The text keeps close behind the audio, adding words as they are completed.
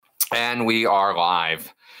And we are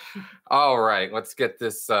live. All right, let's get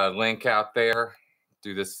this link out there.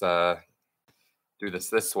 Do this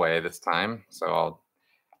this way this time. So I'll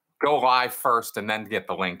go live first and then get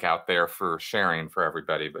the link out there for sharing for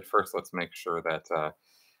everybody. But first, let's make sure that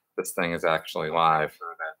this thing is actually live.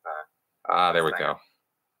 There we go.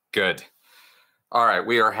 Good. All right,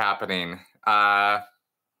 we are happening. Hey,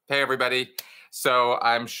 everybody. So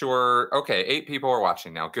I'm sure, okay, 8 people are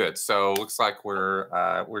watching now. Good. So looks like we're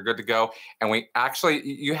good to go. And we actually,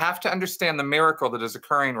 you have to understand the miracle that is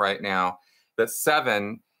occurring right now, that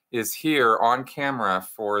 7 is here on camera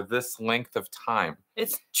for this length of time.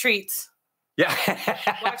 It's treats. Yeah.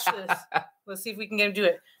 Watch this. Let's see if we can get him to do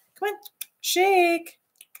it. Come on. Shake.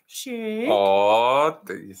 Shake. Oh,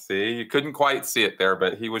 you see, you couldn't quite see it there,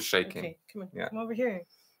 but he was shaking. Okay, come on. Yeah. Come over here.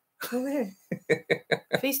 Come over here.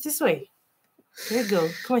 Face this way. There you go.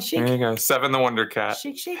 Come on, shake. There you go. 7 the Wonder Cat.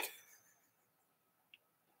 Shake, shake.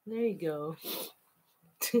 There you go.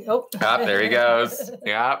 Oh. There he goes.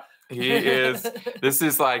 Yeah. He is. This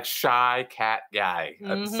is like shy cat guy.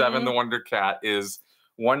 7 the Wonder Cat is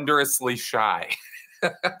wondrously shy.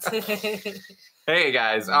 Hey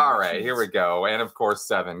guys. All right, here we go. And of course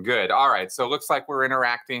 7. Good. All right. So it looks like we're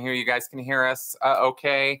interacting here. You guys can hear us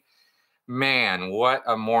okay? Man, what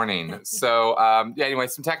a morning. So yeah, anyway,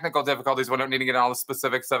 some technical difficulties. We don't need to get into all the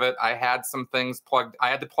specifics of it. I had some things plugged. I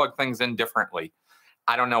had to plug things in differently.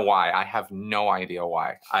 I don't know why. I have no idea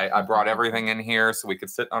why. I brought everything in here so we could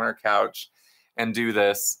sit on our couch and do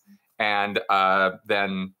this. And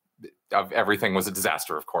then everything was a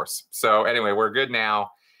disaster, of course. So anyway, we're good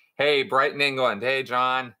now. Hey, Brighton, England. Hey,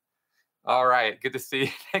 John. All right. Good to see you.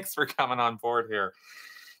 Thanks for coming on board here.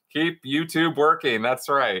 Keep YouTube working. That's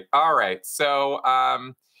right. All right. So,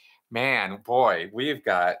 man, boy, we've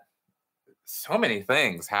got so many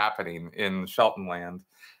things happening in Shelton land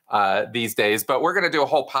these days, but we're going to do a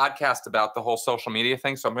whole podcast about the whole social media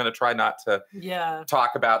thing. So I'm going to try not to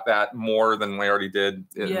talk about that more than we already did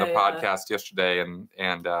in the podcast yesterday. And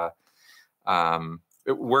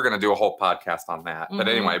we're going to do a whole podcast on that. But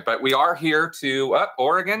anyway, but we are here to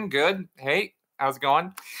Oregon. Good. Hey, how's it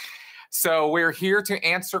going? So we're here to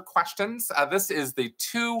answer questions. This is the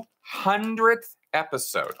 200th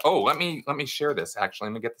episode. Oh, let me share this. Actually,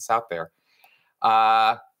 let me get this out there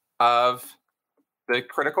of the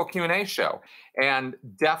Critical Q&A show. And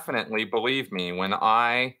definitely, believe me, when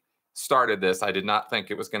I started this, I did not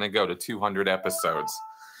think it was going to go to 200 episodes.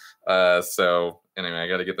 So anyway, I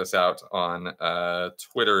got to get this out on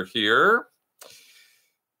Twitter here.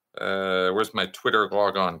 Where's my Twitter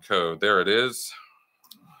logon code? There it is.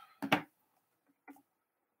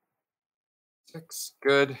 6.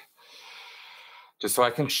 Good. Just so I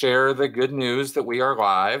can share the good news that we are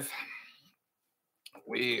live.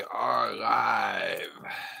 We are live.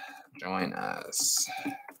 Join us.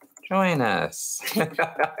 Join us.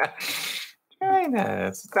 Join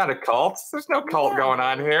us. It's not a cult. There's no cult going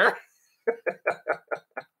on here.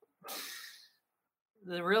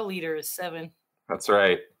 The real leader is 7. That's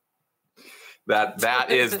right.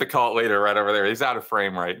 That is the cult leader right over there. He's out of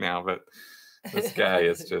frame right now, but this guy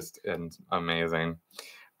is just amazing.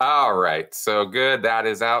 All right. So good. That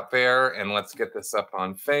is out there. And let's get this up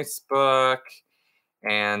on Facebook.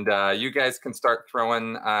 And you guys can start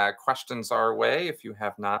throwing questions our way if you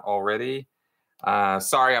have not already.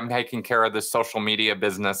 Sorry, I'm taking care of the social media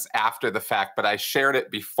business after the fact, but I shared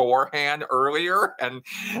it beforehand earlier, and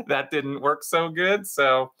that didn't work so good.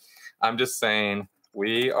 So I'm just saying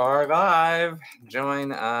we are live.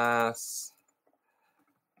 Join us.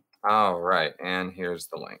 All right, and here's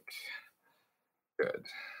the link. Good.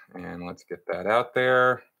 And let's get that out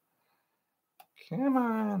there. Come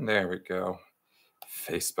on. There we go.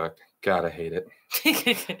 Facebook. Gotta hate it.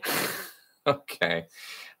 Okay.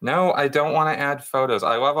 No, I don't want to add photos.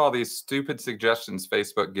 I love all these stupid suggestions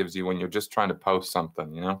Facebook gives you when you're just trying to post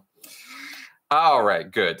something, you know? All right,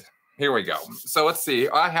 good. Here we go. So let's see.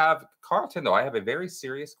 Carlton, though, I have a very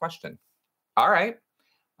serious question. All right.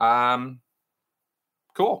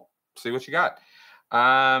 Cool. See what you got.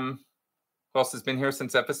 Who else has been here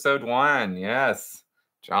since episode 1? Yes.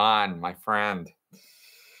 John, my friend.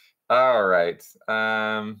 All right.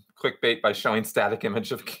 Clickbait by showing static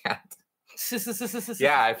image of cat.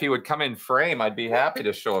 Yeah, if he would come in frame, I'd be happy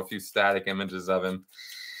to show a few static images of him.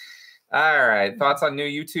 All right. Thoughts on new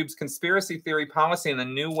YouTube's conspiracy theory policy and the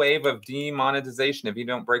new wave of demonetization. If you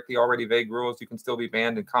don't break the already vague rules, you can still be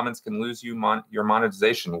banned, and comments can lose you your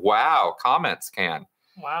monetization. Wow. Comments can.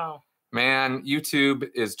 Wow. Man, YouTube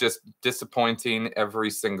is just disappointing every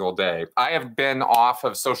single day. I have been off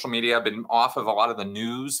of social media. I've been off of a lot of the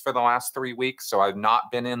news for the last 3 weeks, so I've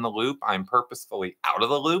not been in the loop. I'm purposefully out of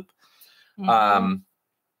the loop.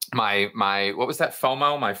 my what was that,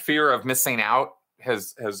 FOMO? My fear of missing out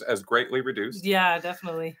has greatly reduced. Yeah,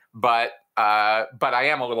 definitely. But I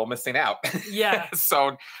am a little missing out. Yeah.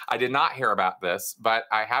 So I did not hear about this, but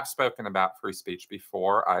I have spoken about free speech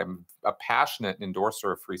before. I'm a passionate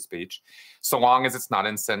endorser of free speech, so long as it's not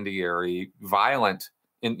incendiary, violent,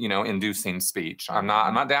 inducing speech. I'm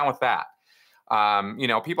not down with that.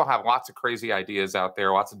 People have lots of crazy ideas out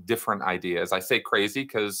there, lots of different ideas. I say crazy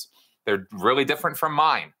because they're really different from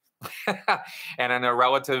mine. And in a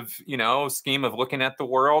relative, scheme of looking at the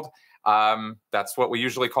world, that's what we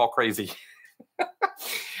usually call crazy.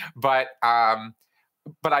 But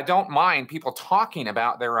I don't mind people talking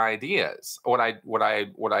about their ideas. What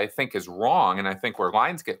I think is wrong, and I think where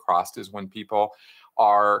lines get crossed, is when people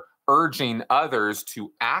are urging others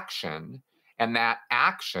to action, and that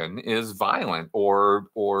action is violent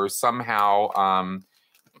or somehow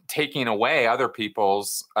taking away other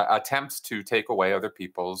people's attempts to take away other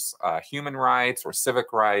people's human rights or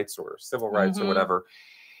civic rights or civil rights or whatever.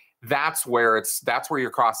 That's where you're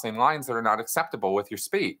crossing lines that are not acceptable with your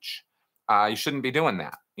speech. You shouldn't be doing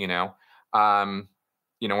that. It's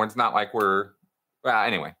not like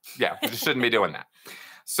anyway. Yeah, we just shouldn't be doing that.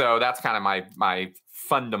 So that's kind of my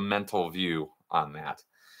fundamental view on that.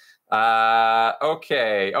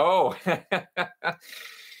 Okay. Oh.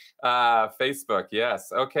 Facebook,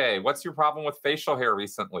 yes. Okay, what's your problem with facial hair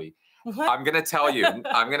recently? What? I'm going to tell you.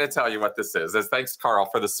 I'm going to tell you what this is. Thanks, Carl,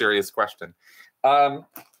 for the serious question.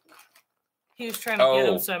 He was trying to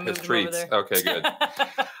get him, so I moved him over there. Okay, good.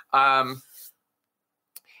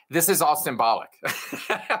 This is all symbolic.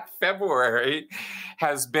 February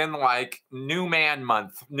has been like New Man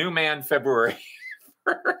Month, New Man February.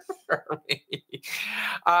 For me.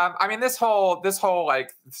 This whole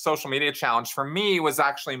like social media challenge for me was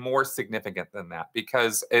actually more significant than that,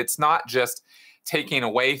 because it's not just taking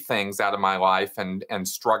away things out of my life and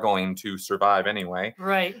struggling to survive anyway.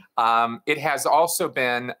 Right. It has also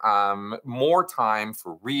been more time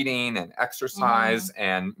for reading and exercise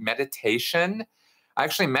and meditation. I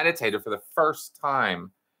actually meditated for the first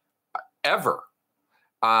time ever.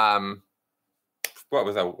 What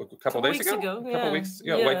was that? A couple days ago? A couple weeks,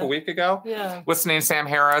 like a week ago. Yeah. Listening to Sam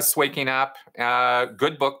Harris, Waking Up.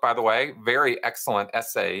 Good book, by the way. Very excellent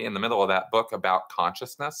essay in the middle of that book about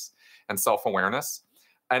consciousness and self-awareness.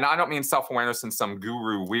 And I don't mean self-awareness in some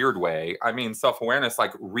guru weird way. I mean self-awareness,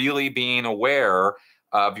 like really being aware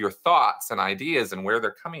of your thoughts and ideas and where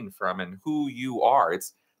they're coming from and who you are.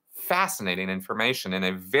 It's fascinating information in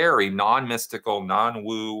a very non-mystical,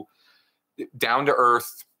 non-woo,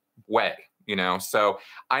 down-to-earth way. So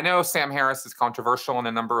I know Sam Harris is controversial in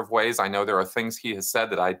a number of ways. I know there are things he has said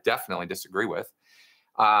that I definitely disagree with.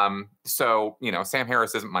 So Sam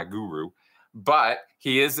Harris isn't my guru, but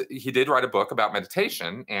he did write a book about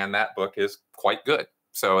meditation, and that book is quite good.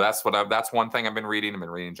 So that's one thing I've been reading. I've been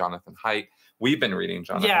reading Jonathan Haidt. We've been reading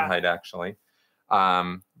Jonathan Haidt, actually,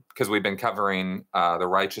 because we've been covering The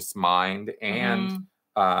Righteous Mind and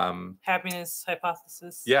Happiness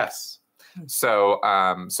Hypothesis. Yes. So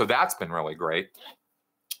that's been really great.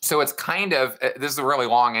 So it's kind of, this is a really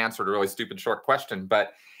long answer to a really stupid short question,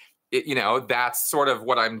 but that's sort of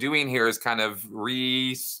what I'm doing here, is kind of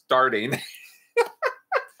restarting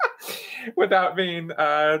without being,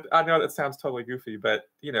 I know that sounds totally goofy, but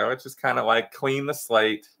it's just kind of like clean the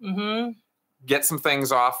slate, get some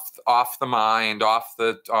things off the mind, off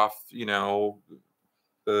the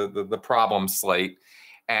problem slate,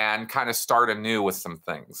 and kind of start anew with some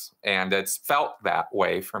things. And it's felt that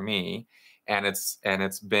way for me. And it's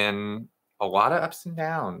been a lot of ups and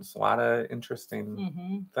downs, a lot of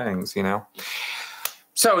interesting things,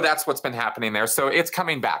 So that's what's been happening there. So it's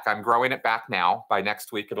coming back. I'm growing it back now. By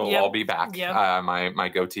next week, it'll all be back. Yep. My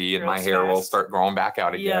goatee and my hair will start growing back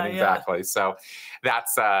out again. Yeah, exactly. Yeah. So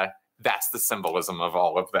that's the symbolism of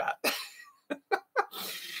all of that.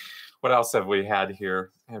 What else have we had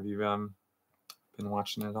here? Have you been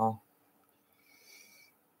watching it all?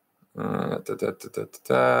 Yeah,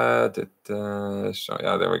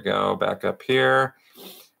 there we go. Back up here.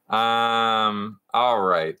 All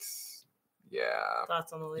right. Yeah.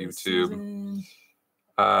 Thoughts on the latest YouTube. Season?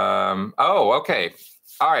 Oh, okay.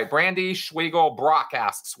 All right. Brandy Schweigel Brock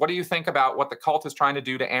asks, what do you think about what the cult is trying to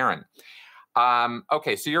do to Aaron?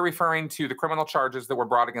 Okay, so you're referring to the criminal charges that were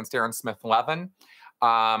brought against Aaron Smith Levin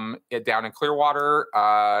down in Clearwater.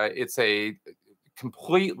 It's a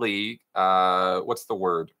completely, what's the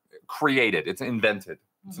word? Created. It's invented.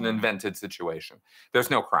 It's an invented situation. There's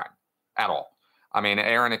no crime at all. I mean,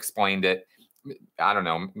 Aaron explained it. I don't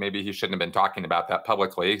know, maybe he shouldn't have been talking about that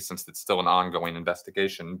publicly since it's still an ongoing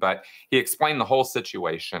investigation, but he explained the whole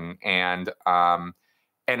situation. And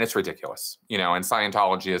and it's ridiculous, you know, and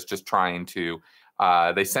Scientology is just trying to,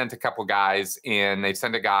 they sent a couple guys in, they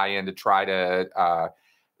sent a guy in to try to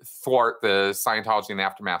thwart the Scientology and the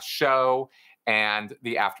Aftermath show and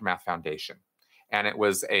the Aftermath Foundation. And it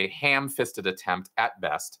was a ham-fisted attempt at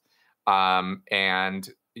best. And,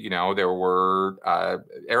 you know, there were,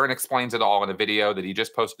 Aaron explains it all in a video that he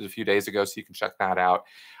just posted a few days ago, so you can check that out.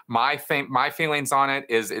 My feelings on it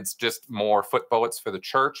is it's just more foot bullets for the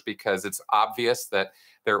church, because it's obvious that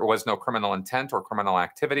there was no criminal intent or criminal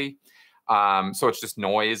activity. So it's just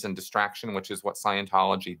noise and distraction, which is what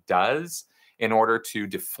Scientology does in order to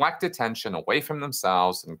deflect attention away from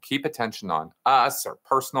themselves and keep attention on us, or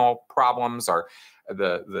personal problems, or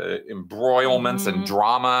the embroilments and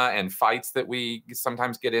drama and fights that we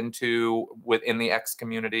sometimes get into within the X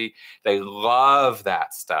community. They love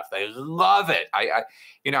that stuff. They love it. I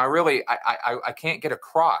can't get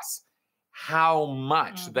across how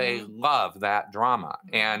much they love that drama.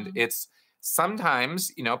 And it's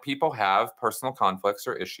sometimes, you know, people have personal conflicts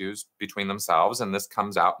or issues between themselves, and this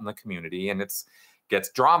comes out in the community, and it's gets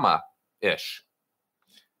drama-ish.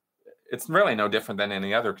 It's really no different than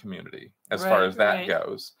any other community as far as that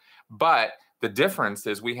goes. But the difference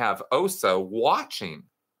is we have OSA watching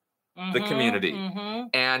the community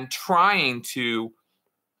and trying to,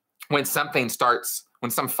 when some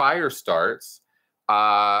fire starts,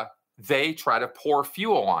 they try to pour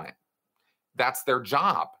fuel on it. That's their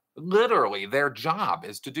job. Literally, their job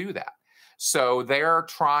is to do that. So they're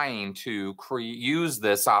trying to use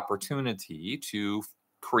this opportunity to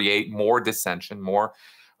create more dissension, more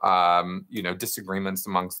disagreements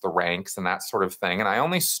amongst the ranks and that sort of thing. And I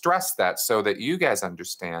only stress that so that you guys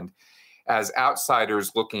understand, as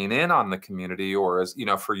outsiders looking in on the community, or as, you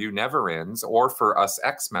know, for you never-ins, or for us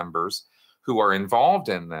ex-members who are involved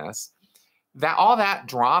in this, that all that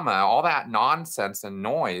drama, all that nonsense and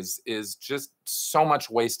noise is just so much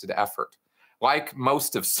wasted effort. Like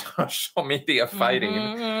most of social media fighting,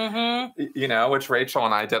 you know, which Rachel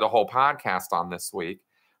and I did a whole podcast on this week.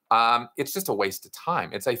 It's just a waste of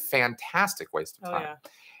time. It's a fantastic waste of time.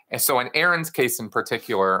 And so in Aaron's case in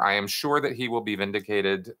particular, I am sure that he will be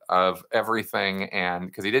vindicated of everything, and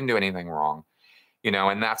because he didn't do anything wrong, you know,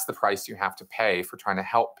 and that's the price you have to pay for trying to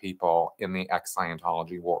help people in the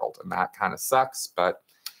ex-Scientology world. And that kind of sucks, but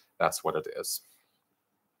that's what it is.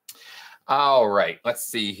 All right, let's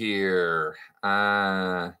see here.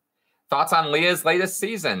 Thoughts on Leah's latest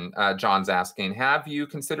season? John's asking. Have you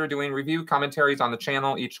considered doing review commentaries on the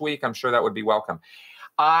channel each week? I'm sure that would be welcome.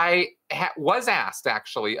 I was asked,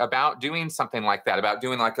 actually, about doing something like that, about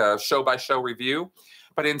doing like a show-by-show review.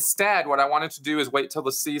 But instead, what I wanted to do is wait till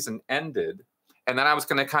the season ended, and then I was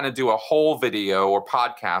going to kind of do a whole video or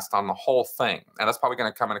podcast on the whole thing. And that's probably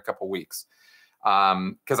going to come in a couple weeks,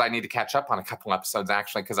 because I need to catch up on a couple episodes,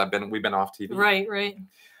 actually, because we've been off TV. Right.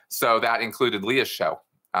 So that included Leah's show.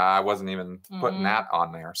 I wasn't even putting that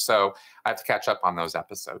on there. So I have to catch up on those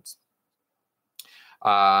episodes.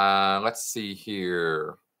 Let's see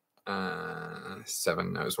here.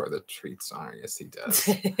 Seven knows where the treats are. Yes, he does.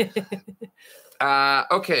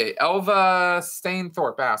 Okay. Elva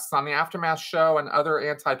Stainthorpe asks, on the Aftermath show and other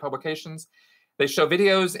anti-publications, they show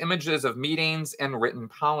videos, images of meetings, and written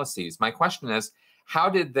policies. My question is, how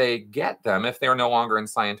did they get them if they're no longer in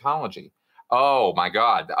Scientology? Oh, my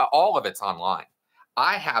God. All of it's online.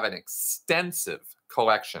 I have an extensive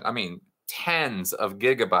collection. I mean, tens of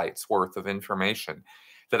gigabytes worth of information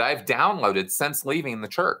that I've downloaded since leaving the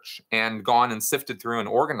church and gone and sifted through and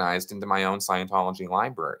organized into my own Scientology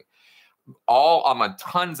library.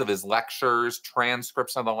 Tons of his lectures,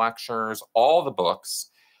 transcripts of the lectures, all the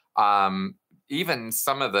books, even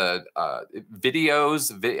some of the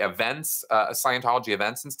videos, events, Scientology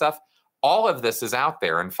events and stuff. All of this is out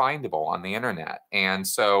there and findable on the internet. And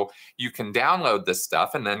so you can download this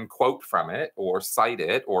stuff and then quote from it or cite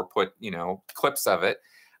it or put, you know, clips of it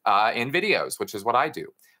in videos, which is what I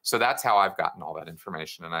do. So that's how I've gotten all that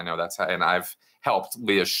information. And I know that's how, and I've helped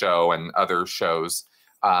Leah's show and other shows,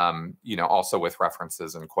 you know, also with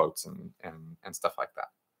references and quotes and stuff like that.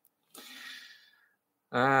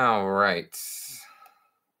 All right.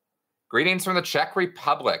 Greetings from the Czech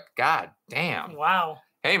Republic. God damn. Wow.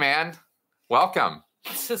 Hey, man. Welcome.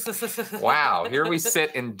 Wow. Here we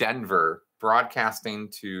sit in Denver, broadcasting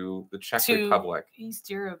to the Czech Republic. East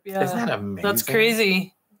Europe, yeah. Isn't that amazing? That's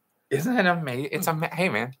crazy. Isn't it amazing? It's hey,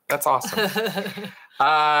 man. That's awesome.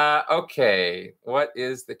 Okay. What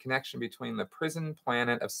is the connection between the prison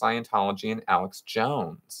planet of Scientology and Alex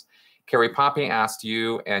Jones? Carrie Poppy asked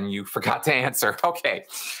you, and you forgot to answer. Okay.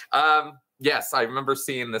 Yes, I remember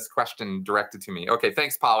seeing this question directed to me. Okay,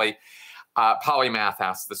 thanks, Polly. Polymath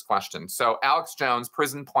asked this question. So Alex Jones,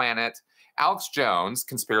 Prison Planet, Alex Jones,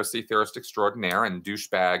 conspiracy theorist extraordinaire and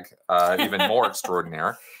douchebag even more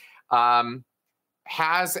extraordinaire,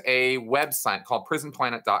 has a website called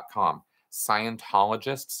prisonplanet.com.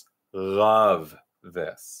 Scientologists love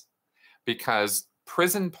this because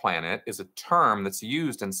prison planet is a term that's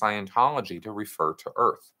used in Scientology to refer to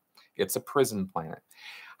Earth. It's a prison planet.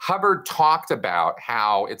 Hubbard talked about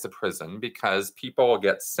how it's a prison because people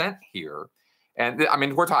get sent here. And I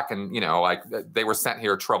mean, we're talking, like they were sent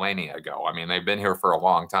here trillinia ago. I mean, they've been here for a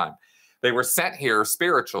long time. They were sent here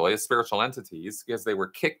spiritually as spiritual entities because they were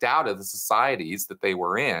kicked out of the societies that they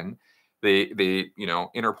were in, the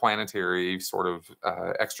interplanetary sort of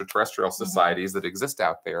extraterrestrial societies that exist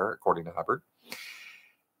out there, according to Hubbard.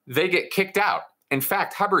 They get kicked out. In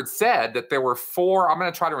fact, Hubbard said that there were 4, I'm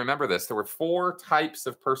going to try to remember this, there were 4 types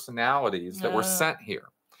of personalities that were sent here.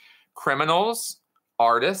 Criminals,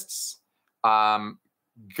 artists,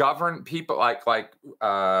 governed people like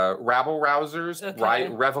rabble rousers,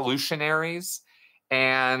 right? Revolutionaries.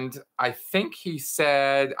 And I think he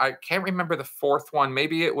said, I can't remember the 4th one.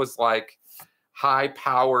 Maybe it was like high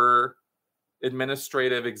power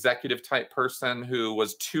administrative executive type person who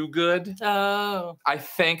was too good. Oh. I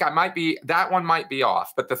think that one might be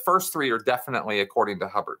off, but the first 3 are definitely according to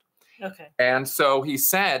Hubbard. Okay. And so he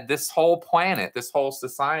said this whole planet, this whole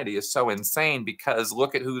society is so insane because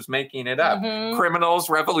look at who's making it up. Criminals,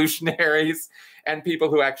 revolutionaries, and people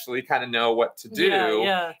who actually kind of know what to do.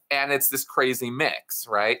 Yeah. And it's this crazy mix,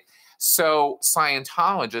 right? So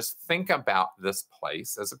Scientologists think about this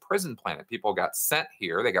place as a prison planet. People got sent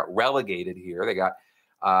here. They got relegated here. They got,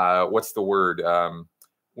 what's the word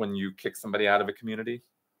when you kick somebody out of a community?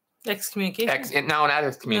 Excommunication? No, not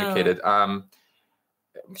excommunicated. No.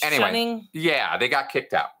 Anyway, Shunning? Yeah, they got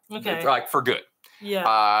kicked out. Okay. Like for good.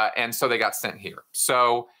 Yeah. And so they got sent here.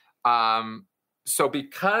 So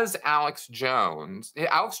because Alex Jones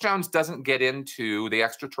doesn't get into the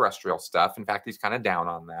extraterrestrial stuff. In fact, he's kind of down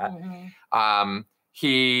on that.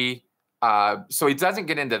 So he doesn't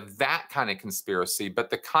get into that kind of conspiracy, but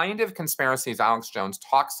the kind of conspiracies Alex Jones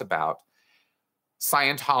talks about,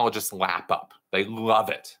 Scientologists lap up. They love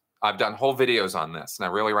it. I've done whole videos on this, and I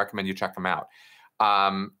really recommend you check them out.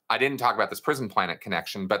 I didn't talk about this prison planet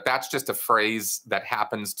connection, but that's just a phrase that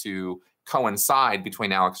happens to coincide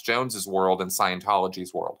between Alex Jones's world and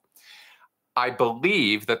Scientology's world. I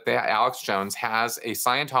believe that Alex Jones has a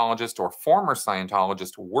Scientologist or former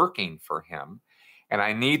Scientologist working for him, and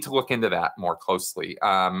I need to look into that more closely.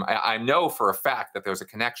 I know for a fact that there's a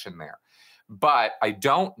connection there. But I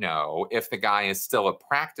don't know if the guy is still a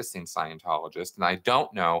practicing Scientologist, and I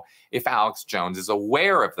don't know if Alex Jones is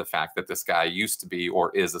aware of the fact that this guy used to be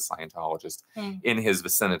or is a Scientologist in his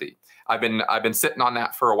vicinity. I've been sitting on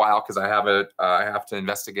that for a while because I have to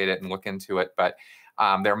investigate it and look into it. But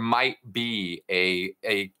there might be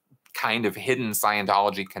a kind of hidden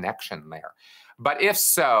Scientology connection there. But if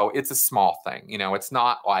so, it's a small thing. It's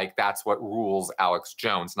not like that's what rules Alex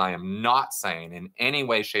Jones. And I am not saying in any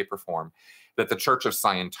way, shape, or form that the Church of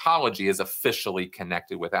Scientology is officially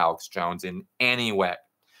connected with Alex Jones in any way.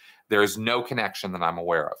 There is no connection that I'm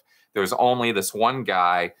aware of. There's only this one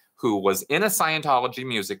guy who was in a Scientology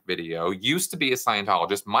music video, used to be a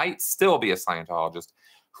Scientologist, might still be a Scientologist,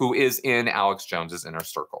 who is in Alex Jones's inner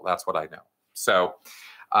circle. That's what I know. So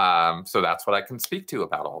that's what I can speak to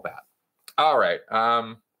about all that. All right.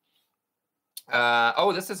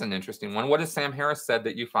 This is an interesting one. What has Sam Harris said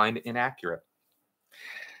that you find inaccurate?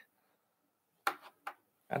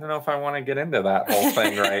 I don't know if I want to get into that whole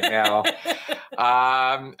thing right now.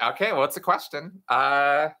 Okay, well, it's a question.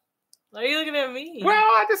 Why are you looking at me? Well,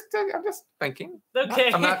 I'm just thinking. Okay.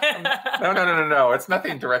 No. It's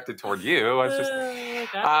nothing directed toward you. It's just.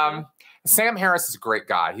 Sam Harris is a great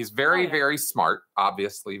guy. He's very, very smart,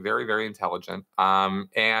 obviously, very, very intelligent.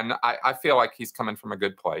 And I feel like he's coming from a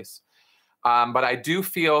good place. But I do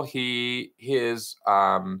feel his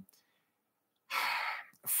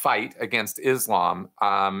fight against Islam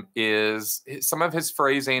is some of his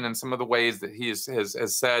phrasing and some of the ways that he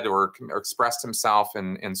has said or expressed himself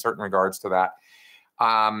in certain regards to that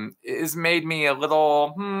has made me a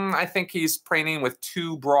little, I think he's painting with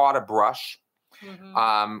too broad a brush.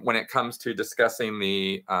 When it comes to discussing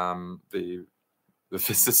the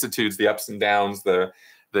vicissitudes, the ups and downs, the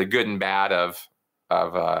good and bad of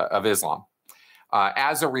Islam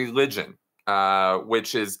as a religion,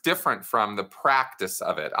 which is different from the practice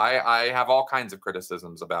of it. I have all kinds of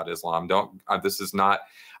criticisms about Islam.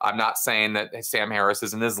 I'm not saying that Sam Harris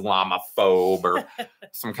is an Islamophobe or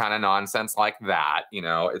some kind of nonsense like that.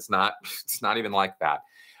 It's not even like that.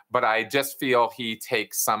 But I just feel he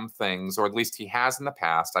takes some things, or at least he has in the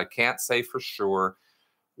past. I can't say for sure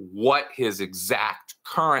what his exact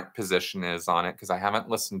current position is on it, because I haven't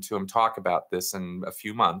listened to him talk about this in a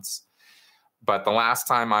few months. But the last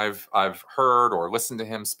time I've heard or listened to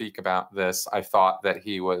him speak about this, I thought that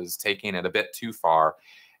he was taking it a bit too far.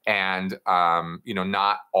 And,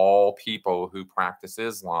 not all people who practice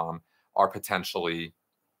Islam are potentially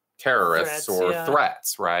terrorists or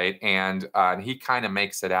threats, right? And he kind of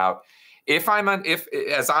makes it out. As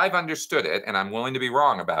I've understood it, and I'm willing to be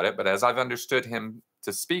wrong about it, but as I've understood him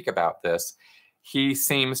to speak about this, he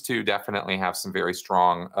seems to definitely have some very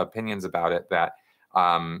strong opinions about it, that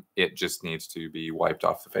it just needs to be wiped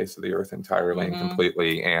off the face of the earth entirely and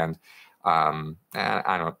completely. And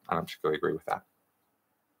I don't particularly agree with that.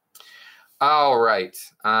 All right.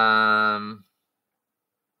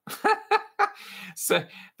 So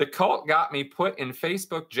the cult got me put in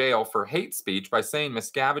Facebook jail for hate speech by saying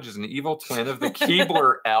Miscavige is an evil twin of the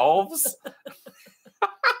Keebler elves.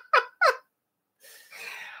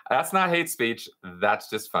 That's not hate speech. That's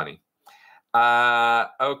just funny.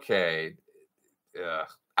 Okay.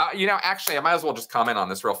 Actually, I might as well just comment on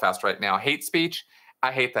this real fast right now. Hate speech.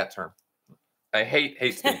 I hate that term. I hate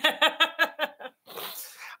speech.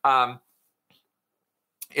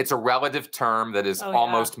 It's a relative term that is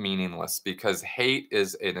almost meaningless, because hate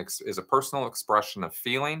is a personal expression of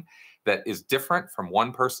feeling that is different from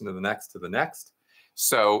one person to the next to the next.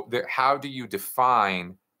 So how do you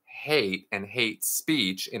define hate and hate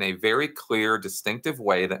speech in a very clear, distinctive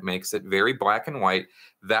way that makes it very black and white?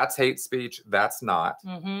 That's hate speech. That's not.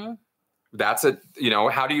 That's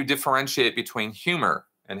how do you differentiate between humor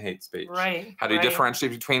and hate speech? Right. How do you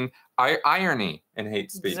differentiate between irony and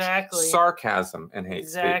hate speech? Exactly. Sarcasm and hate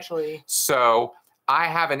speech. So I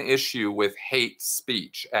have an issue with hate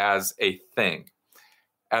speech as a thing.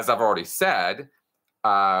 As I've already said,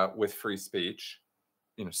 with free speech,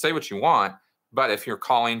 say what you want, but if you're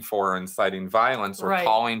calling for or inciting violence, or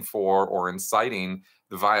calling for or inciting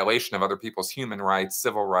the violation of other people's human rights,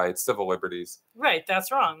 civil liberties. Right, that's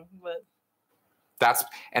wrong. But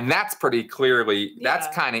that's pretty clearly, that's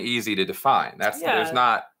kind of easy to define. There's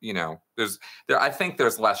not, I think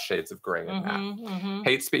there's less shades of gray in that.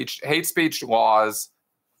 Hate speech laws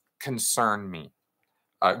concern me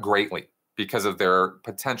greatly because of their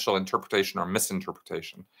potential interpretation or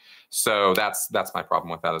misinterpretation. So that's my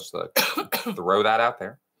problem with that, is to throw that out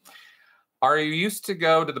there. Are you used to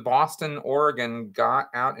go to the Boston, Oregon, got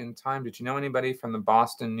out in time? Did you know anybody from the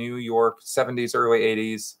Boston, New York, 70s, early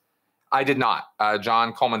 80s? I did not.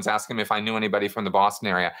 John Coleman's asking me if I knew anybody from the Boston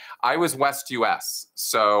area. I was West US,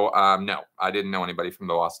 so no, I didn't know anybody from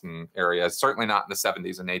the Boston area, certainly not in the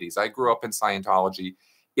 70s and 80s. I grew up in Scientology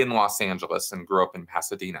in Los Angeles and grew up in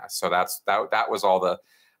Pasadena. So that was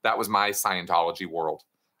my Scientology world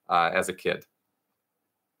as a kid.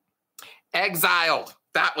 Exiled.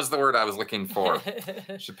 That was the word I was looking for.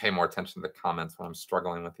 Should pay more attention to the comments when I'm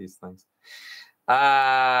struggling with these things.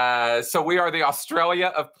 So we are the Australia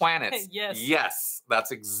of planets. Yes,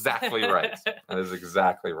 that's exactly right. That is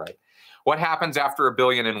exactly right. What happens after 1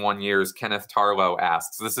 billion in 1 year? Kenneth Tarlow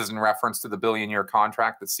asks. This is in reference to the billion-year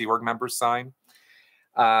contract that Sea Org members sign.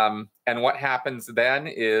 And what happens then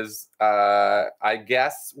is, I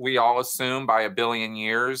guess we all assume by 1 billion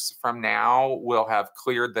years from now, we'll have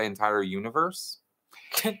cleared the entire universe.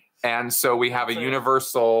 And so we have a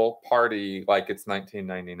universal party like it's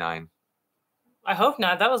 1999. I hope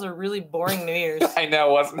not. That was a really boring New Year's. I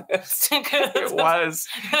know, wasn't it? It was.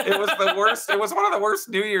 It was the worst. It was one of the worst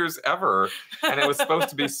New Year's ever. And it was supposed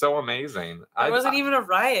to be so amazing. It wasn't even a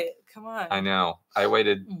riot. Come on. I know. I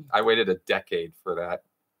waited a decade for that.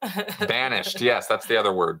 Banished. Yes, that's the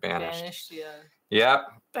other word. Banished. Banished, yeah. Yep.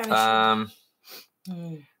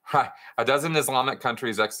 A dozen Islamic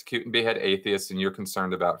countries execute and behead atheists, and you're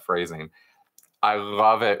concerned about phrasing. I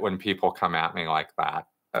love it when people come at me like that.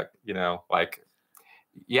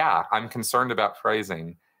 Yeah, I'm concerned about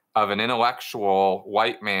phrasing of an intellectual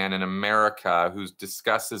white man in America who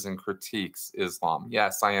discusses and critiques Islam.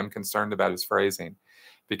 Yes, I am concerned about his phrasing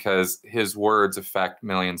because his words affect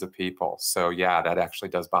millions of people. So yeah, that actually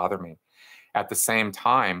does bother me. At the same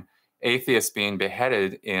time, atheists being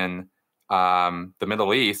beheaded in the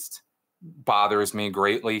Middle East bothers me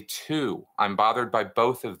greatly too. I'm bothered by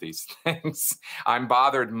both of these things. I'm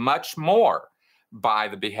bothered much more by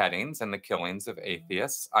the beheadings and the killings of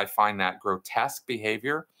atheists. I find that grotesque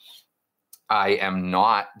behavior. I am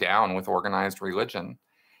not down with organized religion.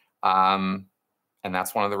 And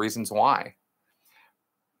that's one of the reasons why.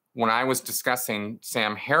 When I was discussing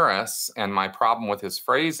Sam Harris and my problem with his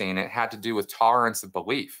phrasing, it had to do with tolerance of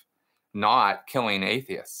belief, not killing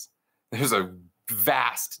atheists. There's a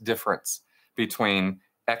vast difference between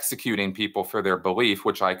executing people for their belief,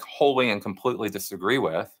 which I wholly and completely disagree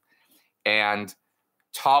with, and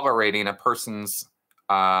tolerating a person's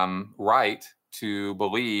right to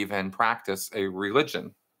believe and practice a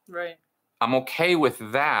religion. Right. I'm okay with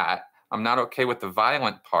that. I'm not okay with the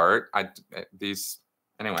violent part.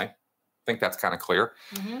 Anyway, I think that's kind of clear.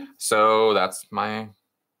 Mm-hmm. So that's my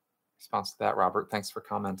response to that, Robert. Thanks for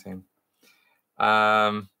commenting.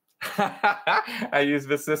 I use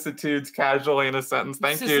vicissitudes casually in a sentence.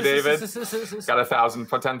 Thank you, David. Got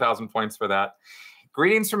 10,000 points for that.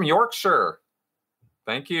 Greetings from Yorkshire.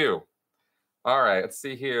 Thank you. All right, let's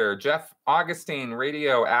see here. Jeff Augustine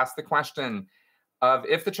Radio asked the question of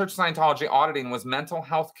if the Church of Scientology auditing was mental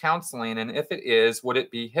health counseling, and if it is, would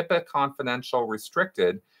it be HIPAA confidential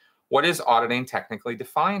restricted? What is auditing technically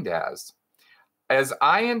defined as? As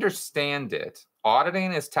I understand it,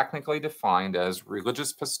 auditing is technically defined as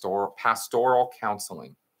religious pastoral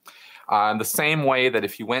counseling. The same way that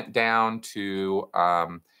if you went down to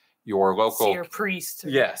your local... See your priest.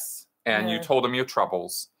 Yes, and you told him your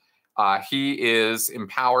troubles. He is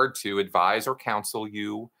empowered to advise or counsel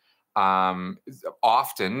you.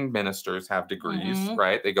 Often ministers have degrees,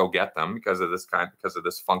 right? They go get them because of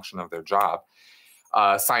this function of their job.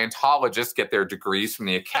 Scientologists get their degrees from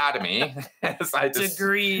the academy, as I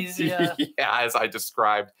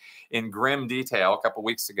described in grim detail a couple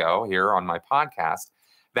weeks ago here on my podcast.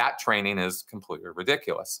 That training is completely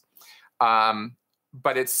ridiculous.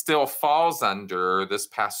 But it still falls under this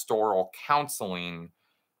pastoral counseling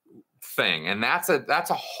thing. And that's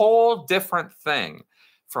a whole different thing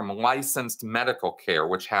from licensed medical care,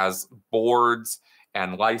 which has boards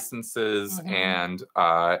and licenses and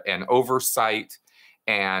oversight.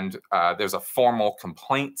 And there's a formal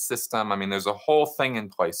complaint system. I mean, there's a whole thing in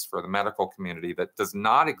place for the medical community that does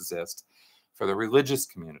not exist for the religious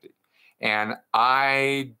community. And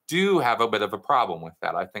I do have a bit of a problem with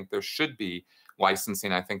that. I think there should be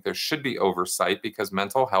licensing. I think there should be oversight, because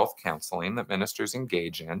mental health counseling that ministers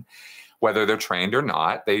engage in, whether they're trained or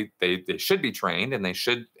not, they should be trained, and they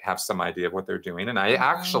should have some idea of what they're doing. And I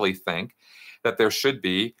actually think that there should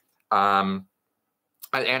be, and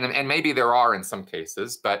maybe there are in some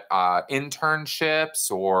cases, but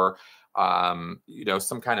internships or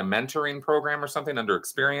some kind of mentoring program or something under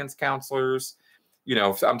experienced counselors.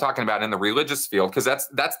 I'm talking about in the religious field, because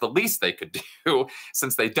that's the least they could do,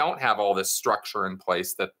 since they don't have all this structure in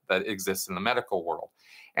place that exists in the medical world.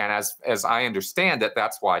 And as I understand it,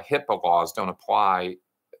 that's why HIPAA laws don't apply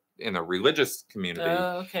in the religious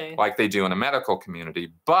community like they do in a medical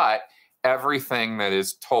community. But everything that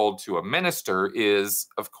is told to a minister is,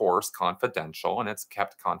 of course, confidential, and it's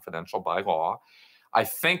kept confidential by law. I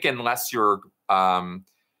think unless you're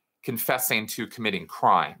confessing to committing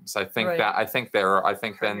crimes, I think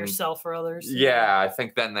then yourself or others. Yeah, I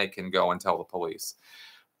think then they can go and tell the police.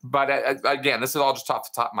 But again, this is all just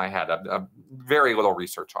off the top of my head. I've very little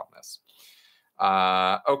research on this.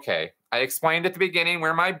 Okay, I explained at the beginning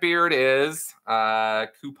where my beard is.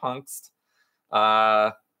 Kupunkst.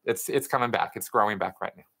 It's coming back. It's growing back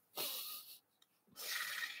right now.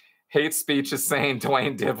 Hate speech is saying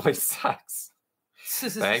Dwayne Dibley sucks.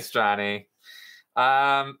 Thanks, Johnny.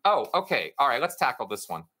 Okay. All right, let's tackle this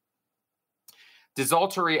one.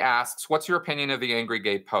 Desultory asks, what's your opinion of the angry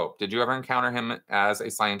gay pope? Did you ever encounter him as a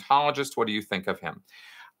Scientologist? What do you think of him?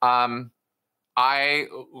 I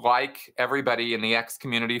like everybody in the X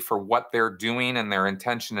community for what they're doing and their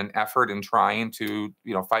intention and effort in trying to,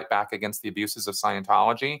 fight back against the abuses of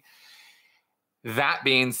Scientology. That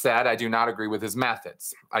being said, I do not agree with his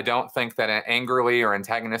methods. I don't think that angrily or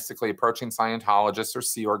antagonistically approaching Scientologists or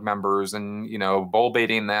Sea Org members and, bull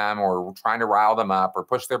baiting them or trying to rile them up or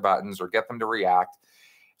push their buttons or get them to react,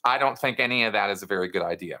 I don't think any of that is a very good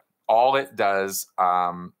idea. All it does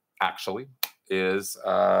actually is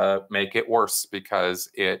make it worse, because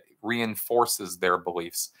it reinforces their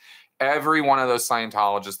beliefs. Every one of those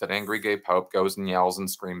Scientologists that angry gay pope goes and yells and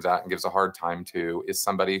screams at and gives a hard time to is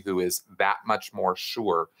somebody who is that much more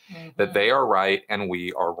sure that they are right and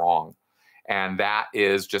we are wrong. And that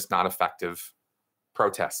is just not effective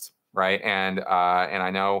protest, right? And I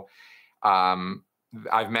know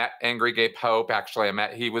I've met angry gay pope. Actually,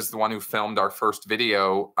 he was the one who filmed our first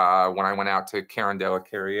video when I went out to Karen de la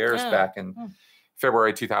Carriere's back in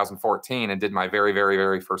February 2014 and did my very, very,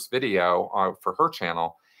 very first video for her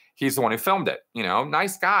channel. He's the one who filmed it.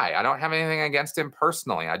 Nice guy. I don't have anything against him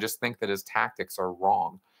personally. I just think that his tactics are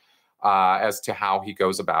wrong as to how he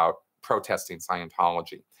goes about protesting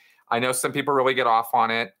Scientology. I know some people really get off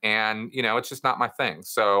on it, and, it's just not my thing.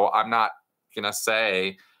 So I'm not going to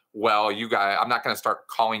say, well, you guys, I'm not going to start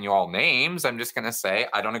calling you all names. I'm just going to say,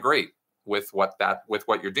 I don't agree with what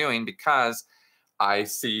you're doing, because I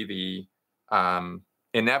see the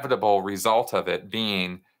inevitable result of it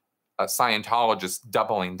being Scientologists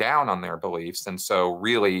doubling down on their beliefs. And so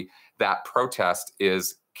really that protest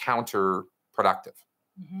is counterproductive.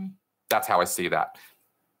 Mm-hmm. That's how I see that.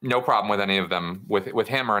 No problem with any of them, with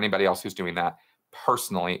him or anybody else who's doing that.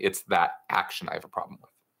 Personally, it's that action I have a problem with.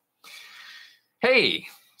 Hey,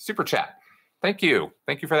 super chat. Thank you.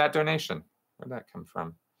 Thank you for that donation. Where'd that come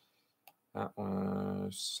from? That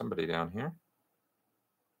was somebody down here.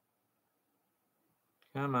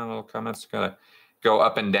 Come on, little comments. Gotta go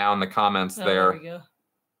up and down the comments there. There we go.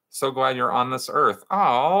 So glad you're on this earth.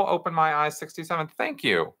 Oh, open my eyes 67. Thank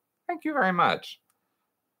you. Thank you very much.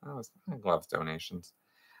 I love donations.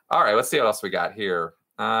 All right, let's see what else we got here.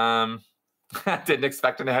 I didn't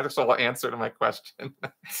expect an actual answer to my question.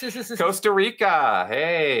 Costa Rica.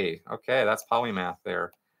 Hey. Okay, that's polymath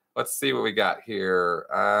there. Let's see what we got here.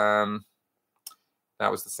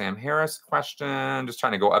 That was the Sam Harris question. Just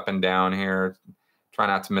trying to go up and down here. Try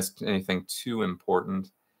not to miss anything too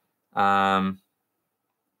important.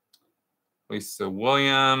 Lisa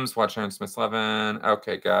Williams, watching on Smith Levin.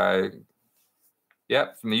 Okay, guy.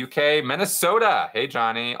 Yep, from the UK, Minnesota. Hey,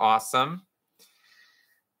 Johnny. Awesome.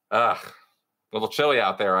 A little chilly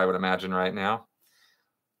out there, I would imagine, right now.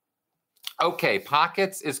 Okay,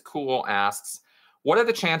 Pockets is Cool asks, what are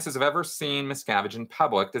the chances of ever seeing Miscavige in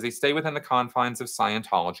public? Does he stay within the confines of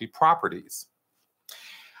Scientology properties?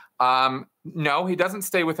 No, he doesn't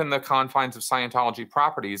stay within the confines of Scientology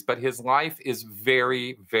properties, but his life is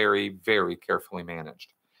very, very, very carefully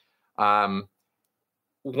managed.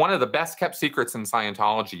 One of the best kept secrets in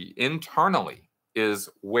Scientology internally is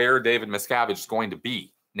where David Miscavige is going to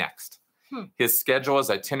be next. His schedule, his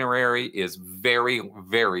itinerary is very,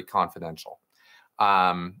 very confidential.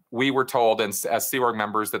 We were told as Sea Org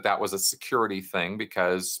members that was a security thing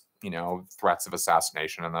because, you know, threats of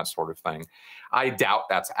assassination and that sort of thing. I doubt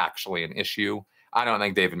that's actually an issue. I don't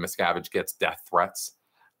think David Miscavige gets death threats,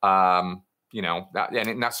 you know,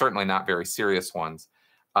 and certainly not very serious ones,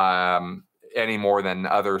 any more than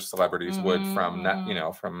other celebrities would from that, you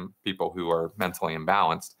know, from people who are mentally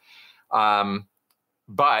imbalanced.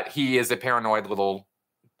 But he is a paranoid little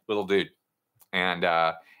dude, and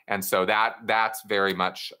so that's very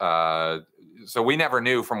much. So we never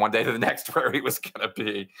knew from one day to the next where he was going to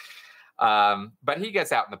be. But he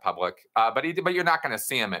gets out in the public. But you're not going to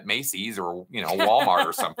see him at Macy's or, you know, Walmart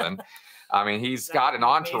or something. I mean, he's got an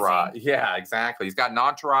entourage. Amazing. Yeah, exactly. He's got an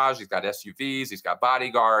entourage. He's got SUVs. He's got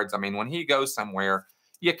bodyguards. I mean, when he goes somewhere,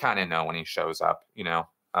 you kind of know when he shows up, you know,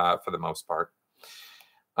 for the most part.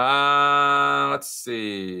 Let's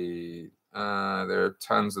see. There are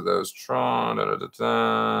tons of those. Tron.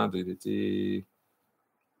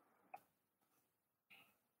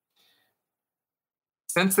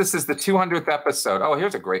 Since this is the 200th episode. Oh,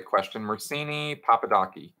 here's a great question. Mersini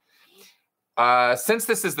Papadaki. Since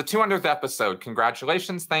this is the 200th episode,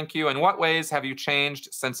 congratulations, thank you. In what ways have you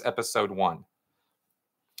changed since episode 1?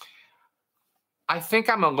 I think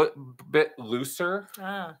I'm a bit looser.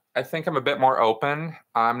 I think I'm a bit more open.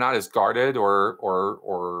 I'm not as guarded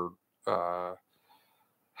or I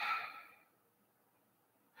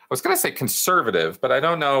was going to say conservative, but I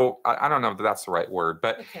don't know. I don't know if that's the right word.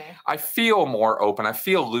 But okay. I feel more open. I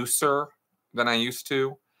feel looser than I used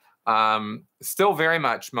to. Still very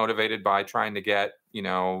much motivated by trying to get, you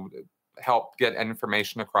know, help get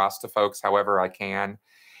information across to folks however I can.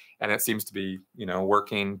 And it seems to be, you know,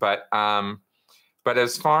 working. But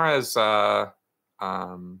as far as how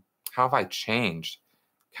have I changed?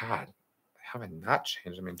 God, have I not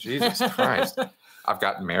changed? I mean, Jesus Christ. I've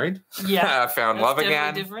gotten married. Yeah. I found love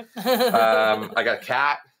again. Different. I got a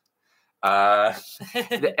cat.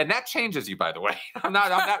 And that changes you, by the way. I'm not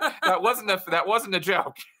that wasn't a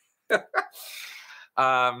joke.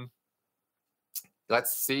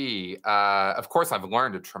 Let's see. Of course, I've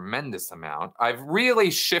learned a tremendous amount. I've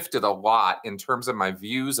really shifted a lot in terms of my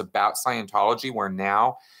views about Scientology, where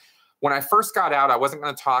now, when I first got out, I wasn't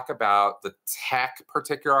going to talk about the tech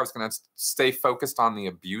particular. I was going to stay focused on the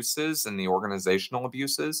abuses and the organizational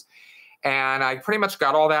abuses. And I pretty much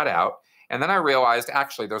got all that out. And then I realized,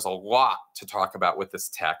 actually, there's a lot to talk about with this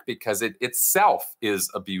tech because it itself is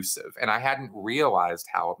abusive. And I hadn't realized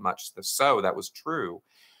how much that was true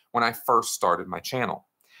when I first started my channel.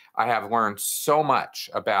 I have learned so much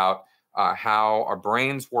about how our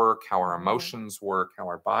brains work, how our emotions work, how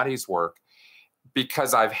our bodies work,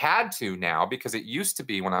 because I've had to now, because it used to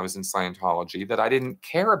be when I was in Scientology that I didn't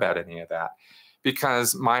care about any of that,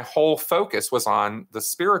 because my whole focus was on the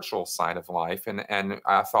spiritual side of life. And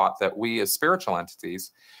I thought that we as spiritual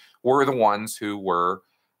entities were the ones who were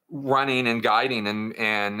running and guiding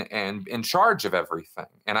and in charge of everything.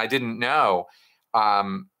 And I didn't know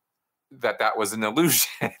that was an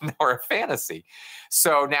illusion or a fantasy.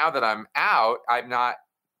 So now that I'm out, I'm not,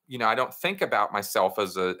 I don't think about myself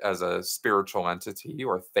as a spiritual entity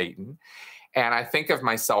or thetan. And I think of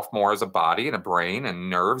myself more as a body and a brain and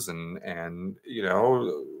nerves and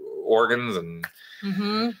organs and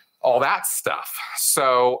all that stuff.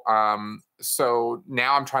 So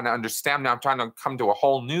now I'm trying to understand. Now I'm trying to come to a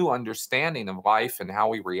whole new understanding of life and how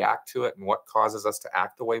we react to it and what causes us to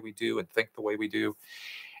act the way we do and think the way we do.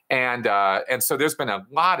 And so there's been a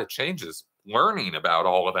lot of changes learning about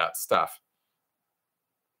all of that stuff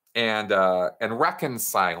and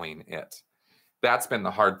reconciling it. That's been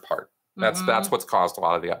the hard part. That's what's caused a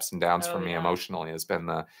lot of the ups and downs for me emotionally, has been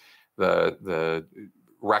the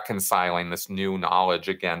reconciling this new knowledge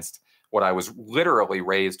against what I was literally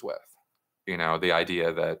raised with. The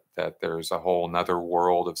idea that there's a whole nother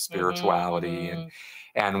world of spirituality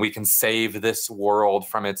and we can save this world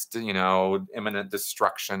from its, imminent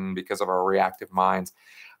destruction because of our reactive minds.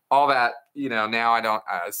 All that, now I don't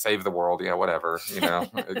save the world. Yeah, whatever,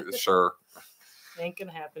 sure. Ain't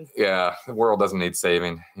gonna happen. Yeah, the world doesn't need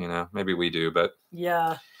saving. Maybe we do, but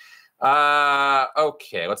yeah.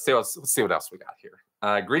 Okay, let's see what else we got here.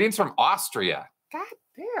 Greetings from Austria. God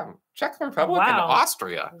damn, Czech Republic and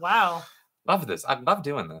Austria. Wow, love this. I love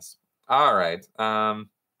doing this. All right.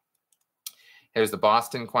 Here's the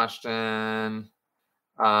Boston question.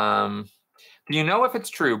 Do you know if it's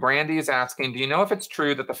true? Brandy is asking, do you know if it's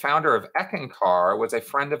true that the founder of Eckankar was a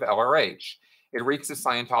friend of LRH? It reeks of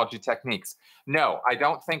Scientology techniques. No, I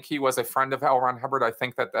don't think he was a friend of L. Ron Hubbard. I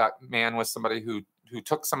think that man was somebody who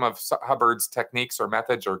took some of Hubbard's techniques or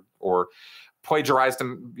methods or plagiarized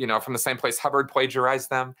them, from the same place Hubbard plagiarized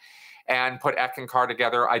them and put Eckankar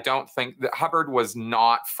together. I don't think that Hubbard was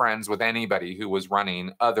not friends with anybody who was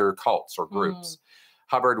running other cults or groups.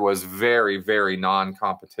 Hubbard was very, very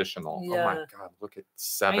non-competitional. Yeah. Oh my God, look at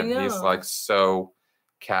 7. He's like so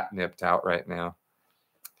catnipped out right now.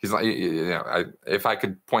 He's like, if I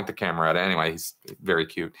could point the camera at it. Anyway, he's very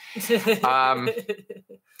cute.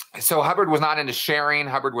 So Hubbard was not into sharing.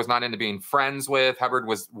 Hubbard was not into being friends with. Hubbard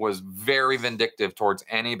was very vindictive towards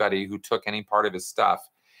anybody who took any part of his stuff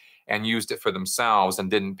and used it for themselves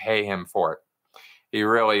and didn't pay him for it. He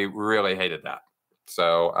really, really hated that.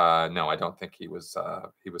 So no, I don't think he was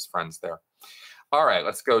friends there. All right,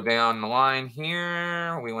 let's go down the line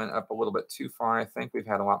here. We went up a little bit too far. I think we've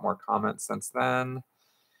had a lot more comments since then.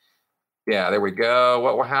 Yeah, there we go.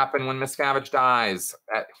 What will happen when Miscavige dies?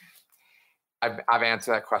 I've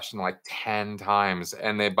answered that question like 10 times,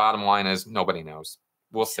 and the bottom line is nobody knows.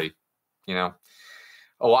 We'll see. A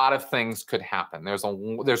lot of things could happen. There's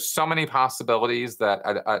so many possibilities that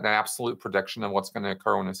an absolute prediction of what's going to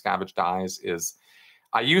occur when Miscavige dies is.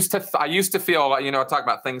 I used to feel, talk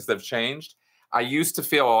about things that have changed. I used to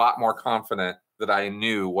feel a lot more confident that I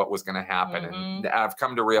knew what was going to happen. And I've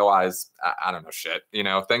come to realize, I don't know shit,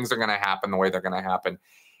 things are going to happen the way they're going to happen.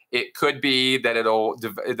 It could be that it'll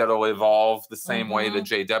evolve the same way the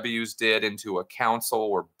JWs did into a council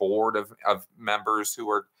or board of members who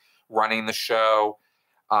are running the show.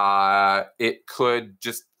 It could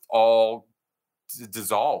just all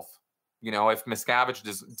dissolve. If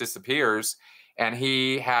Miscavige disappears and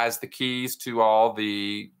he has the keys to all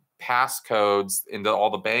the passcodes into all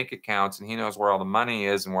the bank accounts, and he knows where all the money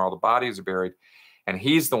is and where all the bodies are buried, and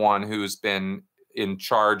he's the one who's been in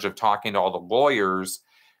charge of talking to all the lawyers,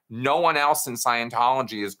 no one else in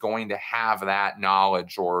Scientology is going to have that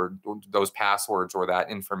knowledge or those passwords or that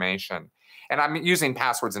information. And I'm using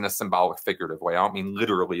passwords in a symbolic, figurative way. I don't mean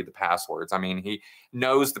literally the passwords. I mean, he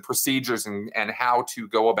knows the procedures and how to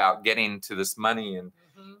go about getting to this money and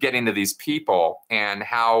getting to these people, and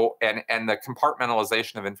how and the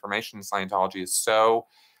compartmentalization of information in Scientology is so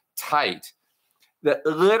tight that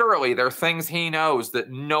literally there are things he knows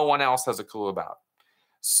that no one else has a clue about.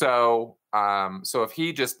 So if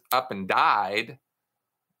he just up and died,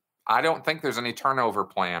 I don't think there's any turnover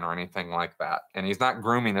plan or anything like that. And he's not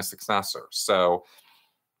grooming a successor. So,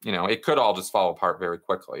 it could all just fall apart very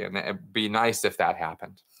quickly. And it'd be nice if that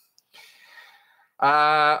happened.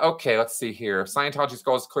 Okay, let's see here. Scientology's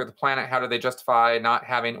goal is to clear the planet. How do they justify not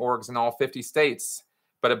having orgs in all 50 states,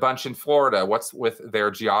 but a bunch in Florida? What's with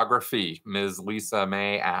their geography? Ms. Lisa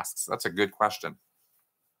May asks. That's a good question.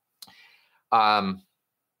 Kind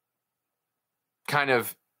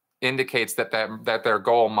of indicates that their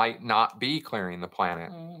goal might not be clearing the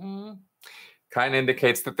planet. Kind of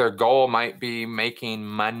indicates that their goal might be making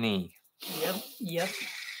money. Yep.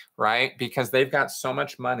 Right? Because they've got so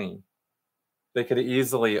much money. They could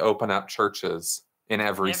easily open up churches in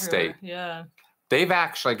every state. Yeah. They've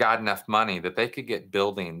actually got enough money that they could get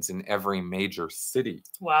buildings in every major city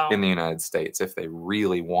Wow. in the United States if they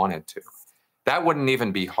really wanted to. That wouldn't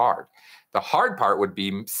even be hard. The hard part would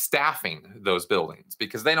be staffing those buildings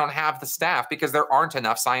because they don't have the staff because there aren't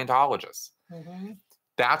enough Scientologists. Mhm.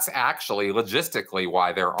 That's actually logistically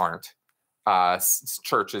why there aren't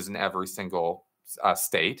churches in every single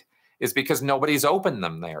state, is because nobody's opened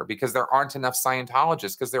them there because there aren't enough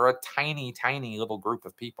Scientologists because they're a tiny, tiny little group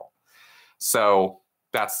of people. So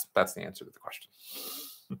that's the answer to the question.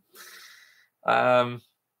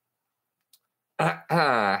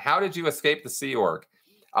 How did you escape the Sea Org?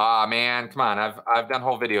 Man, come on! I've done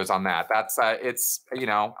whole videos on that. That's it's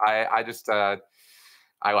I just I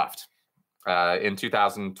left in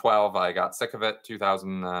 2012. I got sick of it.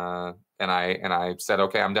 2000 and I said,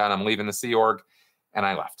 okay, I'm done. I'm leaving the Sea Org, and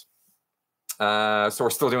I left. So we're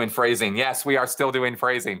still doing phrasing. Yes, we are still doing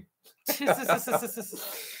phrasing.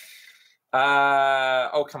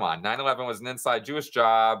 Oh, come on. 9/11 was an inside Jewish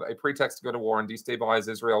job, a pretext to go to war and destabilize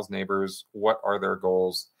Israel's neighbors. What are their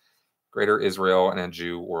goals? Greater Israel and a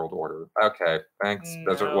Jew world order. Okay. Thanks,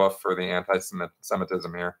 No. Desert Wolf, for the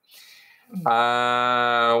anti-Semitism here.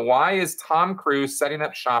 Why is Tom Cruise setting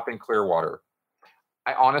up shop in Clearwater?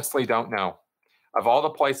 I honestly don't know. Of all the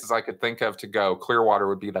places I could think of to go, Clearwater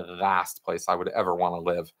would be the last place I would ever want to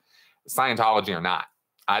live. Scientology or not.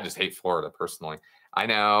 I just hate Florida personally. I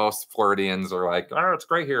know Floridians are like, oh, it's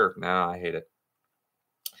great here. No, I hate it.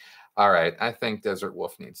 All right. I think Desert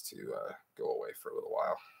Wolf needs to go away for a little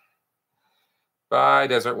while. Bye,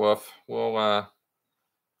 Desert Wolf.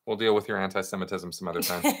 We'll deal with your anti-Semitism some other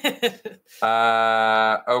time.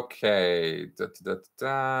 Okay.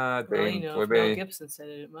 Well, if Mel Gibson said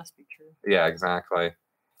it, it must be true. Yeah, exactly.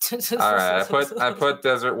 All right. I put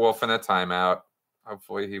Desert Wolf in a timeout.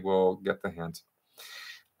 Hopefully he will get the hint.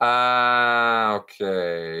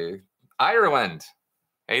 Okay. Ireland.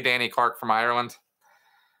 Hey, Danny Clark from Ireland.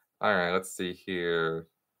 All right, let's see here.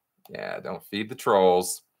 Yeah, don't feed the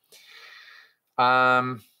trolls.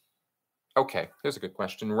 Okay, here's a good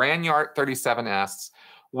question. Ranyart37 asks,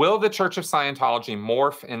 will the Church of Scientology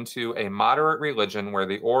morph into a moderate religion where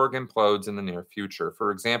the org implodes in the near future? For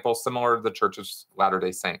example, similar to the Church of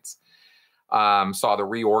Latter-day Saints. Saw the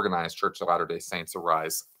reorganized Church of Latter-day Saints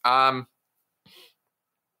arise.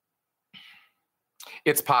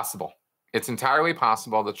 It's possible. It's entirely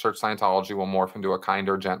possible that Church Scientology will morph into a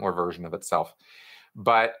kinder, gentler version of itself.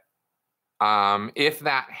 But if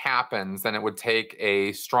that happens, then it would take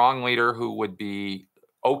a strong leader who would be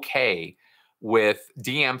okay with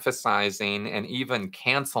de-emphasizing and even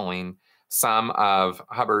canceling some of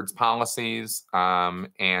Hubbard's policies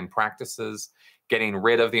and practices, getting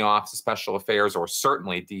rid of the Office of Special Affairs, or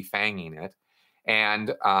certainly defanging it,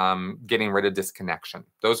 and getting rid of disconnection.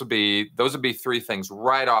 Those would be three things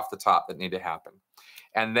right off the top that need to happen.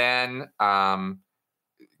 And then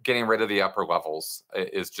getting rid of the upper levels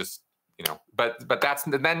is just, but that's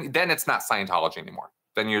then it's not Scientology anymore.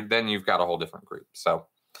 Then you've got a whole different group. So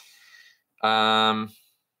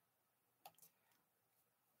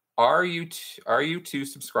are you two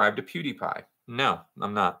subscribed to PewDiePie? No,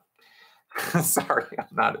 I'm not. Sorry, I'm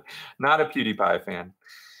not a PewDiePie fan.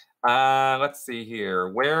 Let's see here.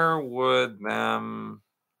 Where would them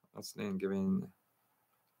listening, giving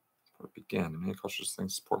support begin? Many cultures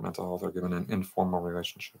think support mental health are given in informal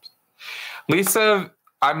relationships. Lisa,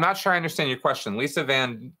 I'm not sure I understand your question. Lisa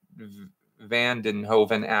Van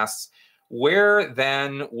Denhoven asks, where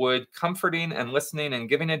then would comforting and listening and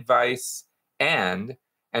giving advice and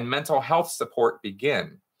mental health support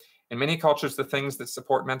begin? In many cultures, the things that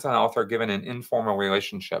support mental health are given in informal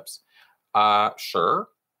relationships. Sure.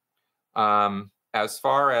 As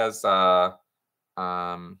far as I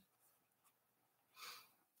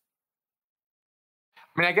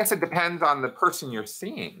mean, I guess it depends on the person you're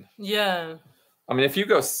seeing. Yeah. I mean, if you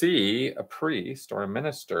go see a priest or a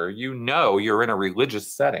minister, you're in a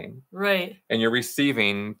religious setting. Right. And you're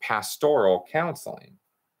receiving pastoral counseling,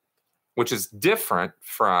 which is different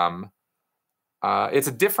from, it's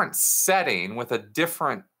a different setting with a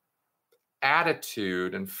different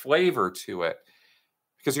attitude and flavor to it,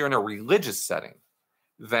 because you're in a religious setting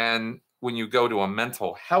than when you go to a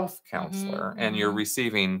mental health counselor and you're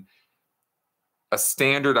receiving a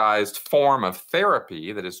standardized form of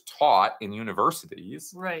therapy that is taught in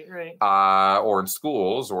universities, right, or in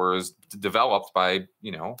schools, or is developed by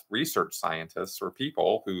research scientists or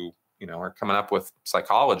people who are coming up with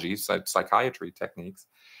psychiatry techniques,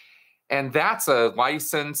 and that's a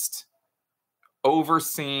licensed,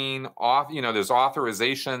 overseen off. There's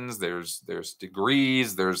authorizations, there's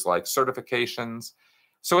degrees, there's like certifications,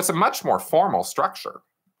 so it's a much more formal structure.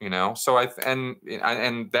 So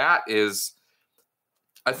and that is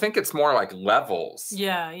I think it's more like levels.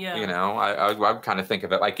 Yeah, yeah. You know, I would kind of think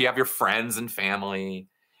of it like you have your friends and family,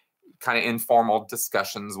 kind of informal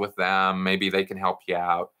discussions with them. Maybe they can help you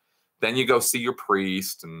out. Then you go see your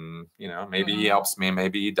priest, and you know, maybe he helps me,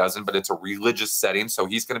 maybe he doesn't, but it's a religious setting, so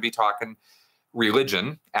he's going to be talking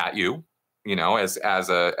religion at you. You know, as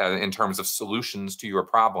in terms of solutions to your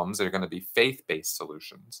problems, they're going to be faith-based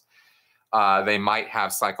solutions. They might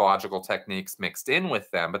have psychological techniques mixed in with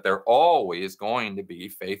them, but they're always going to be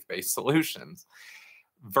faith-based solutions.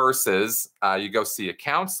 Versus you go see a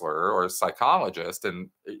counselor or a psychologist, and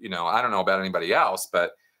you know, I don't know about anybody else,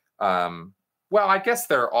 but well, I guess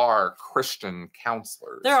there are Christian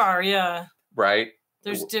counselors. There are, yeah. Right?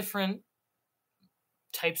 There's different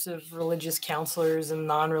types of religious counselors and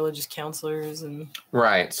non-religious counselors, and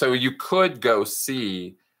right. So you could go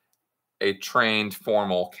see a trained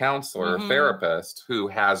formal counselor, therapist who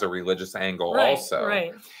has a religious angle also.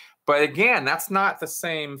 Right. But again, that's not the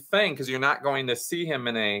same thing because you're not going to see him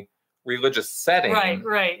in a religious setting.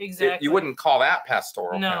 Right, exactly. You wouldn't call that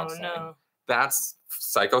pastoral counseling. No. That's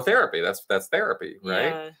psychotherapy. That's therapy, right?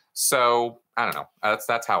 Yeah. So I don't know.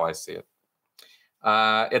 That's how I see it.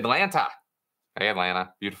 Atlanta. Hey,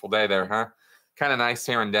 Atlanta. Beautiful day there, huh? Kind of nice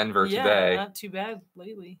here in Denver today. Not too bad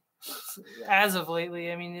lately. As of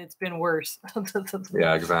lately, I mean, it's been worse.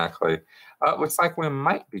 Yeah, exactly. Looks like we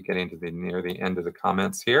might be getting to near the end of the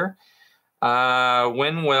comments here.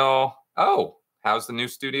 When will... Oh, how's the new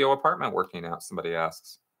studio apartment working out? Somebody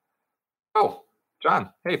asks. Oh,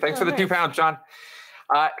 John. Hey, thanks for the £2, John.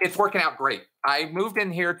 It's working out great. I moved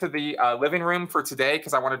in here to the living room for today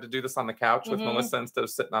because I wanted to do this on the couch with Melissa instead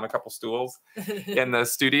of sitting on a couple stools in the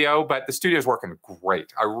studio. But the studio is working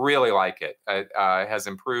great. I really like it. It has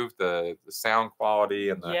improved the sound quality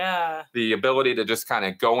and the ability to just kind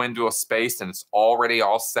of go into a space and it's already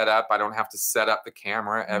all set up. I don't have to set up the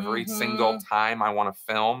camera every single time I want to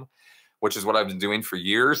film, which is what I've been doing for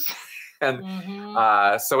years. And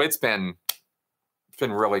so it's been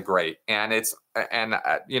really great. And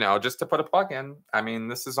you know, just to put a plug in, I mean,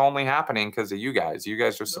 this is only happening because of you guys. You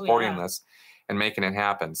guys are supporting this and making it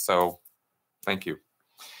happen. So thank you.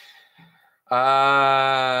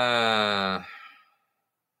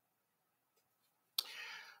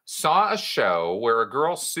 Saw a show where a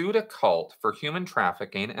girl sued a cult for human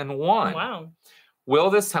trafficking and won. Wow. Will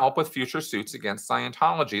this help with future suits against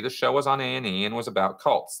Scientology? The show was on A&E and was about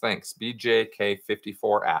cults. Thanks.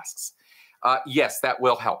 BJK54 asks. Yes, that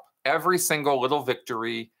will help. Every single little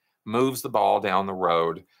victory moves the ball down the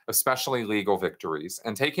road, especially legal victories.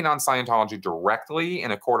 And taking on Scientology directly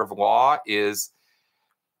in a court of law is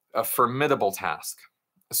a formidable task.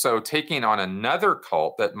 So taking on another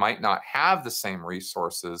cult that might not have the same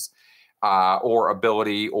resources or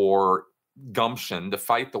ability or gumption to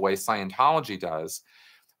fight the way Scientology does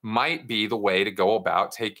might be the way to go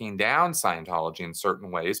about taking down Scientology in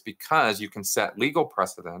certain ways, because you can set legal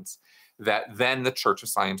precedents that then the Church of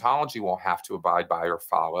Scientology will have to abide by or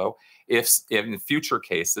follow if in future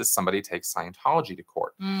cases somebody takes Scientology to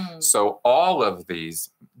court. So all of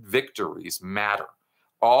these victories matter.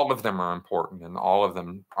 All of them are important, and all of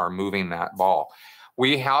them are moving that ball.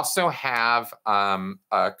 We also have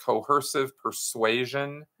coercive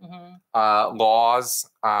persuasion laws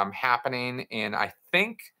happening in, I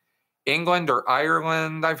think, England or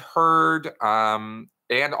Ireland, I've heard.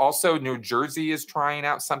 And also New Jersey is trying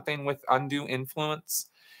out something with undue influence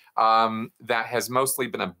that has mostly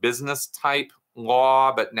been a business type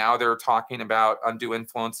law, but now they're talking about undue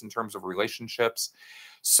influence in terms of relationships.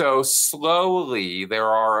 So slowly there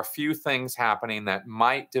are a few things happening that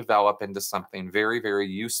might develop into something very, very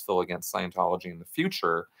useful against Scientology in the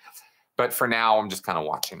future. But for now, I'm just kind of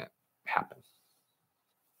watching it happen.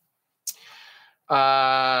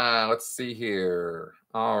 Let's see here.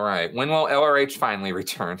 All right. When will LRH finally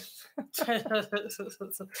return?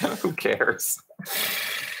 Who cares?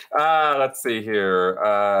 Let's see here.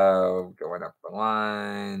 Going up the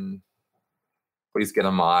line. Please get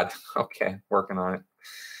a mod. Okay, working on it.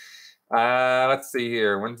 Let's see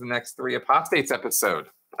here. When's the next 3 Apostates episode?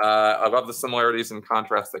 I love the similarities and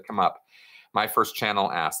contrasts that come up. My First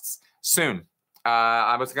Channel asks. Soon.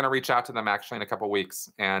 I was going to reach out to them actually in a couple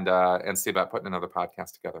weeks and see about putting another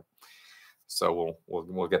podcast together. So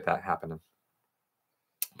we'll get that happening.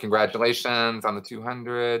 Congratulations on the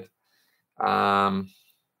 200. Well,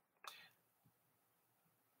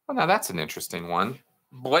 now that's an interesting one.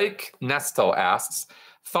 Blake Nestle asks,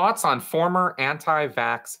 thoughts on former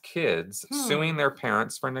anti-vax kids suing their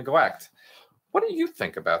parents for neglect. What do you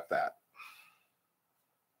think about that?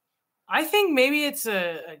 I think maybe it's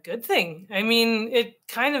a good thing. I mean, it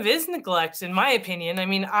kind of is neglect, in my opinion. I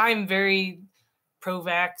mean, I'm very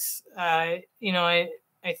pro-vax. You know,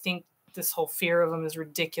 I think this whole fear of them is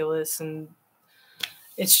ridiculous, and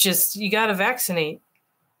it's just, you got to vaccinate,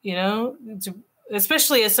 you know,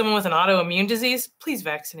 especially as someone with an autoimmune disease. Please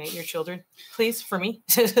vaccinate your children, please, for me.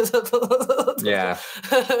 Yeah.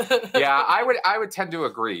 Yeah, I would tend to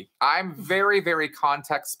agree. I'm very, very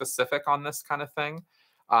context specific on this kind of thing.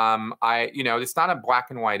 It's not a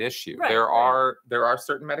black and white issue. Right, there are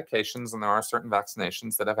certain medications and there are certain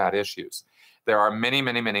vaccinations that have had issues. There are many,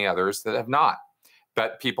 many, many others that have not,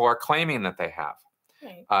 but people are claiming that they have.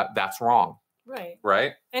 Right. That's wrong. Right.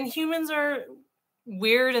 Right. And humans are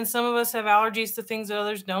weird, and some of us have allergies to things that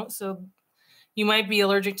others don't. So you might be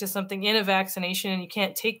allergic to something in a vaccination and you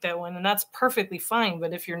can't take that one, and that's perfectly fine.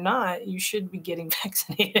 But if you're not, you should be getting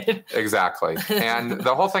vaccinated. Exactly. And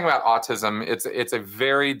the whole thing about autism, it's a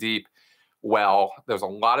very deep well. There's a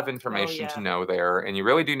lot of information to know there, and you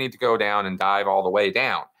really do need to go down and dive all the way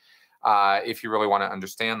down if you really want to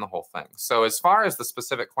understand the whole thing. So as far as the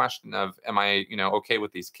specific question of, am I, okay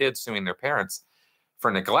with these kids suing their parents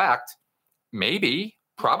for neglect? Maybe,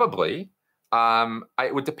 probably.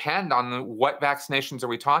 It would depend on what vaccinations are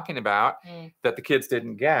we talking about that the kids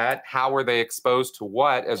didn't get. How were they exposed to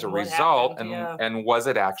what as a result? And was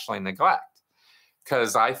it actually neglect?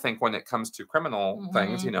 Because I think when it comes to criminal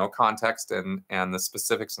things, context and the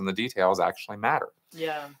specifics and the details actually matter.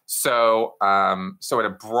 Yeah. So, in a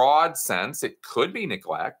broad sense, it could be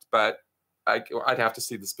neglect, but I'd have to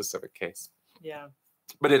see the specific case. Yeah.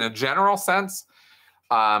 But in a general sense,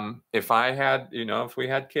 if we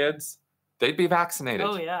had kids, they'd be vaccinated.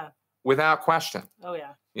 Oh, yeah. Without question. Oh,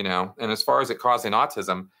 yeah. And as far as it causing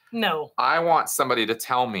autism, no. I want somebody to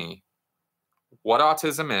tell me what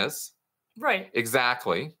autism is. Right.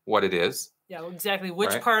 Exactly what it is. Yeah, exactly.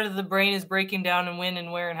 Which part of the brain is breaking down and when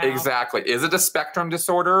and where and how. Exactly. Is it a spectrum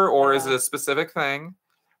disorder or is it a specific thing?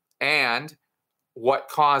 And what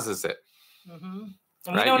causes it? Mm-hmm.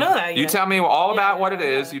 And we don't know that yet. You tell me all about what it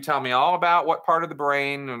is. You tell me all about what part of the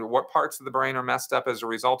brain and what parts of the brain are messed up as a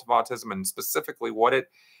result of autism and specifically what it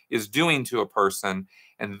is doing to a person.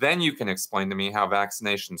 And then you can explain to me how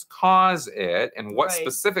vaccinations cause it and what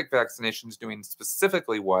specific vaccinations doing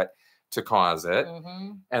specifically what to cause it.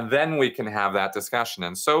 And then we can have that discussion.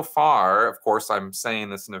 And so far, of course, I'm saying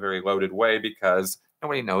this in a very loaded way because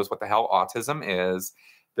nobody knows what the hell autism is.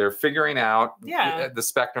 They're figuring out the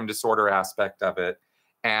spectrum disorder aspect of it.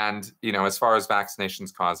 And, as far as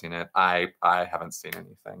vaccinations causing it, I haven't seen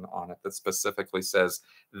anything on it that specifically says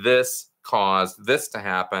this caused this to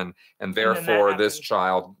happen. And therefore, this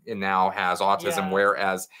child now has autism,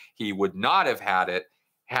 whereas he would not have had it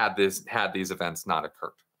had these events not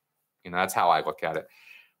occurred. That's how I look at it.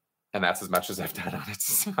 And that's as much as I've done on it.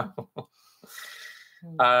 So.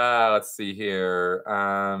 Let's see here.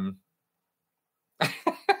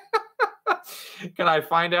 Can I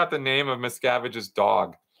find out the name of Miscavige's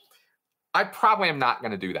dog? I probably am not going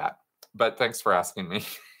to do that, but thanks for asking me.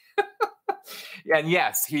 And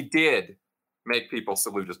yes, he did make people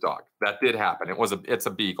salute his dog. That did happen. It's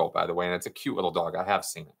a beagle, by the way, and it's a cute little dog. I have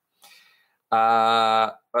seen it.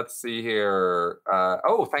 Let's see here.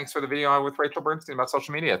 Thanks for the video with Rachel Bernstein about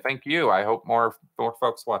social media. Thank you. I hope more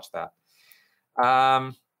folks watch that.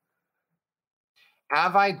 Have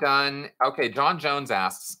I done? Okay, John Jones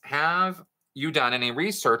asks, have you done any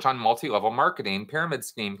research on multi-level marketing pyramid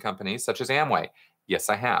scheme companies such as Amway? Yes,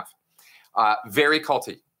 I have. Very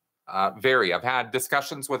culty. Very. I've had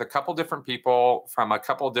discussions with a couple different people from a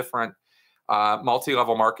couple different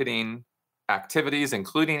multi-level marketing activities,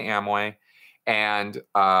 including Amway. And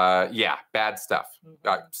bad stuff.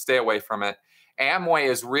 Stay away from it. Amway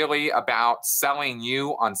is really about selling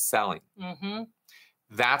you on selling.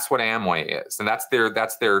 That's what Amway is, and that's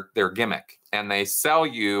their gimmick. And they sell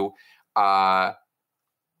you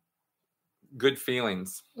good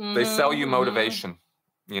feelings. They sell you motivation.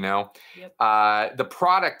 The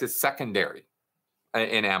product is secondary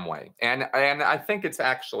in Amway, and I think it's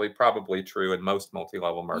actually probably true in most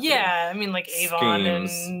multi-level marketing. Yeah, I mean, like Avon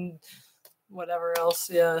and whatever else.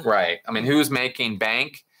 Yeah, right. I mean, who's making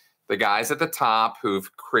bank? The guys at the top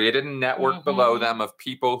who've created a network below them of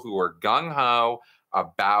people who are gung-ho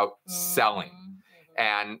about selling.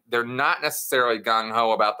 And they're not necessarily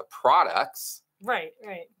gung-ho about the products. Right.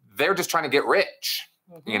 They're just trying to get rich,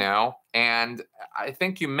 and I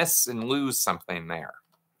think you miss and lose something there,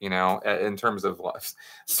 in terms of life,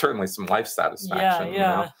 certainly some life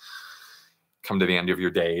satisfaction. Come to the end of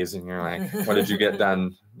your days and you're like, what did you get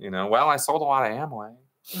done? Well, I sold a lot of Amway.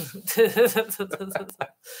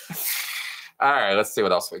 All right, let's see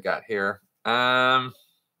what else we got here.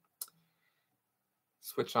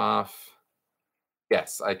 Switch off.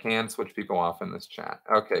 Yes, I can switch people off in this chat.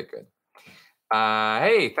 Okay, good.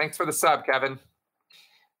 Hey, thanks for the sub, Kevin.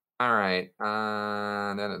 All right.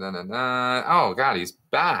 Oh, God, he's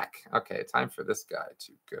back. Okay, time for this guy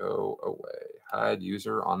to go away. Hide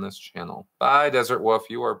user on this channel. Bye, Desert Wolf.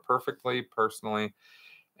 You are perfectly, personally,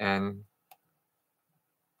 and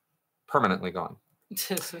permanently gone.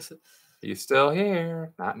 Are you still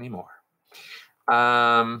here? Not anymore.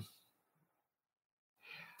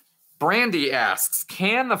 Brandy asks,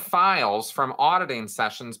 can the files from auditing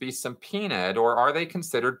sessions be subpoenaed, or are they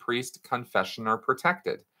considered priest confession or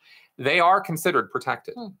protected? They are considered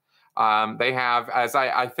protected. They have, as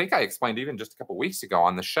I think I explained even just a couple weeks ago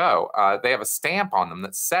on the show, they have a stamp on them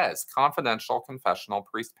that says confidential, confessional,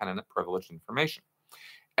 priest penitent privileged information.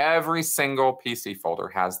 Every single PC folder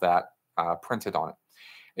has that printed on it.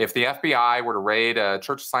 If the FBI were to raid a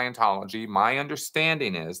Church of Scientology, my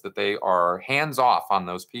understanding is that they are hands off on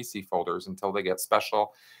those PC folders until they get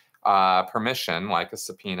special permission, like a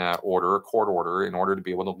subpoena order, a court order, in order to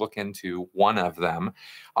be able to look into one of them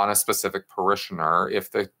on a specific parishioner.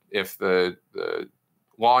 If the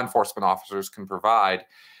law enforcement officers can provide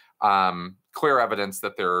clear evidence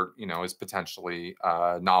that there, is potentially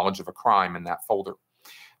knowledge of a crime in that folder.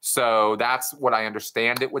 So that's what I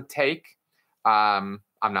understand it would take.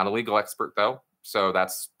 I'm not a legal expert though, so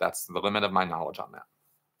that's the limit of my knowledge on that.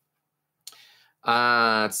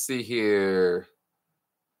 Let's see here.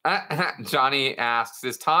 Johnny asks,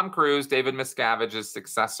 is Tom Cruise David Miscavige's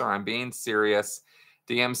successor? I'm being serious.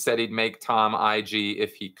 DM said he'd make Tom IG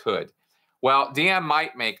if he could. Well, DM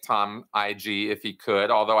might make Tom IG if he could,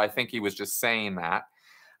 although I think he was just saying that.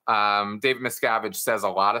 David Miscavige says a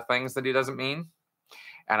lot of things that he doesn't mean.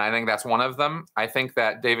 And I think that's one of them. I think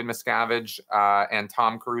that David Miscavige and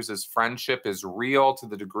Tom Cruise's friendship is real to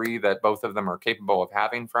the degree that both of them are capable of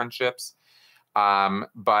having friendships.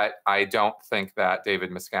 But I don't think that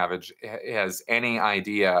David Miscavige has any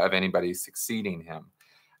idea of anybody succeeding him.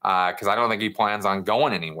 Because I don't think he plans on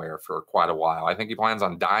going anywhere for quite a while. I think he plans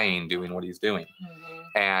on dying doing what he's doing.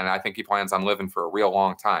 And I think he plans on living for a real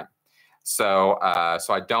long time. So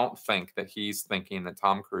I don't think that he's thinking that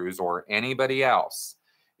Tom Cruise or anybody else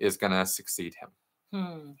is going to succeed him.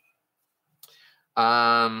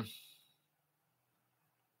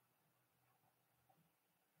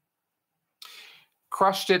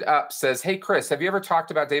 Crushed It Up says, hey, Chris, have you ever talked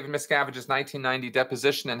about David Miscavige's 1990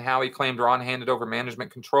 deposition and how he claimed Ron handed over management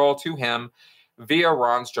control to him via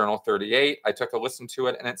Ron's Journal 38? I took a listen to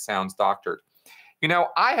it and it sounds doctored.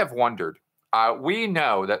 I have wondered. We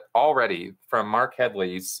know that already from Mark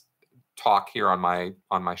Headley's talk here on my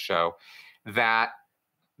show that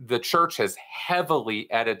the church has heavily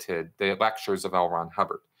edited the lectures of L. Ron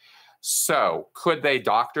Hubbard. So could they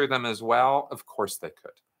doctor them as well? Of course they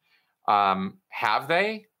could. Have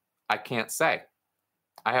they? I can't say.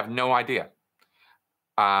 I have no idea.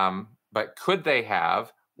 But could they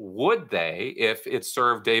have? Would they, if it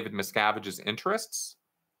served David Miscavige's interests?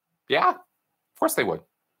 Yeah, of course they would.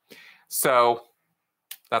 So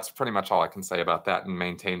that's pretty much all I can say about that and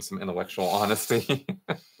maintain some intellectual honesty.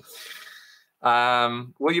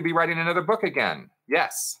 Will you be writing another book again?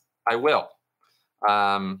 Yes, I will.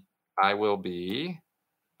 I will be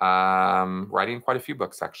writing quite a few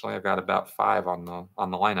books, actually. I've got about 5 on the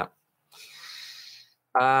lineup.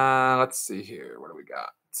 Let's see here. What do we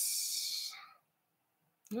got?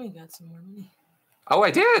 Oh, you got some more money. Oh,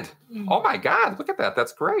 I did. Oh my God, look at that.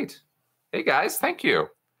 That's great. Hey guys, thank you.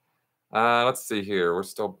 Let's see here. We're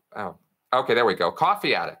still, okay, there we go.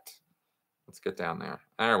 Coffee Addict. Let's get down there.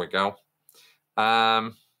 There we go.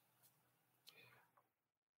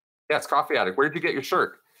 Yes, Coffee Addict. Where did you get your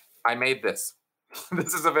shirt? I made this.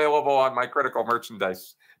 This is available on my Critical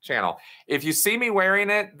Merchandise channel. If you see me wearing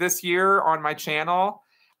it this year on my channel,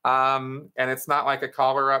 and it's not like a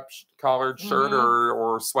collared shirt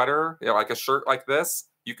or sweater, like a shirt like this,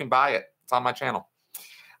 you can buy it. It's on my channel,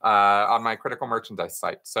 on my Critical Merchandise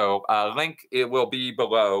site. So link, it will be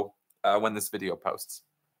below when this video posts.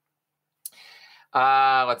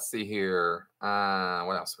 Let's see here.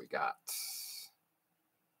 What else we got?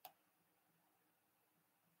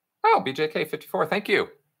 Oh, BJK54. Thank you.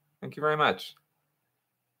 Thank you very much.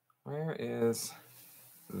 Where is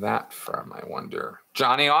that from, I wonder?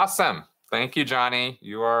 Johnny Awesome. Thank you, Johnny.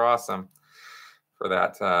 You are awesome for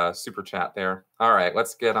that super chat there. All right,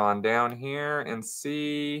 let's get on down here and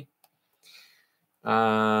see.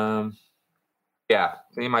 Yeah,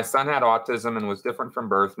 see, my son had autism and was different from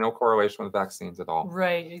birth. No correlation with vaccines at all.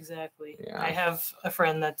 Right, exactly. Yeah. I have a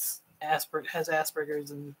friend that's has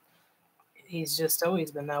Asperger's, and he's just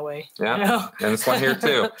always been that way. Yeah, and this one here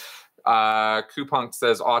too. Kupunk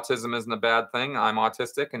says autism isn't a bad thing. I'm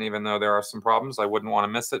autistic, and even though there are some problems, I wouldn't want to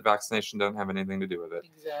miss it. Vaccination doesn't have anything to do with it.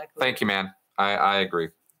 Exactly. Thank you, man. I agree.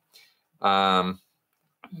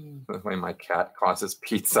 The way my cat causes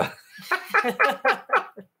pizza.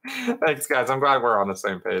 Thanks, guys. I'm glad we're on the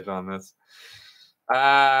same page on this.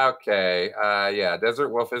 Okay. Yeah, Desert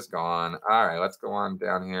Wolf is gone. All right, let's go on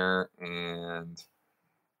down here. And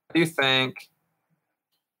what do you think?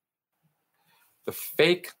 The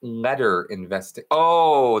fake letter investigation.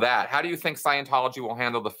 Oh, that. How do you think Scientology will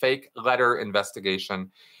handle the fake letter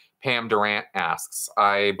investigation? Pam Durant asks.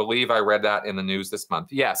 I believe I read that in the news this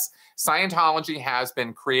month. Yes, Scientology has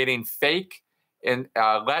been creating fake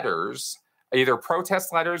letters, either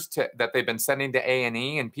protest letters that they've been sending to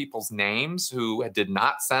A&E in people's names who did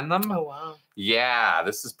not send them. Oh, wow. Yeah,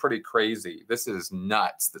 this is pretty crazy. This is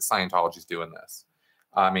nuts that Scientology's doing this.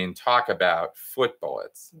 I mean, talk about foot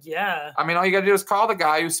bullets. Yeah. I mean, all you got to do is call the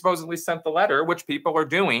guy who supposedly sent the letter, which people are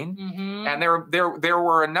doing. Mm-hmm. And there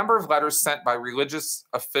were a number of letters sent by religious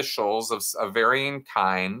officials of varying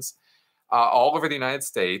kinds all over the United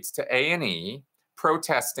States to A&E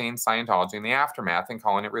protesting Scientology in the aftermath and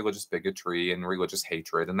calling it religious bigotry and religious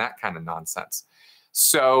hatred and that kind of nonsense.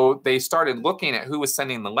 So they started looking at who was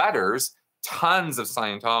sending the letters. Tons of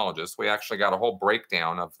Scientologists. We actually got a whole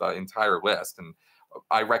breakdown of the entire list, and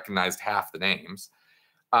I recognized half the names.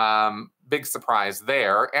 Big surprise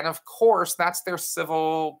there. And of course, that's their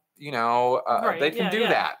civil, right. They can do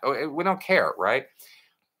that. We don't care, right?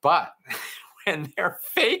 But when they're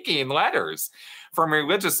faking letters from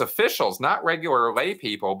religious officials, not regular lay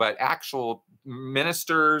people, but actual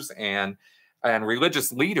ministers and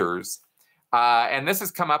religious leaders, and this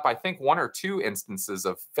has come up, I think, 1 or 2 instances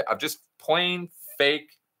of just plain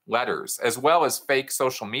fake letters, as well as fake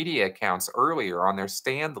social media accounts earlier on their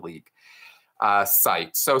Stand League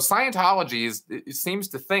site. So Scientology seems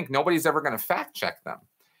to think nobody's ever going to fact check them,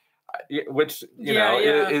 which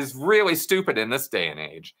is really stupid in this day and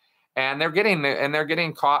age. And they're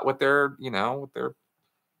getting caught with their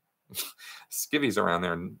skivvies around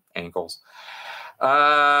their ankles.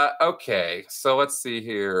 Okay, so let's see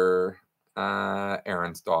here.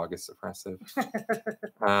 Aaron's dog is suppressive.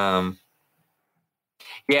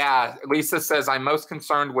 Yeah, Lisa says, I'm most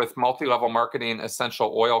concerned with multi-level marketing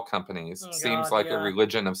essential oil companies. Oh, Seems God, like a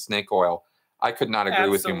religion of snake oil. I could not agree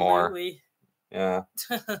with you more. Yeah.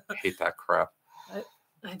 I hate that crap.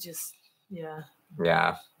 I just, yeah.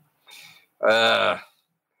 Yeah.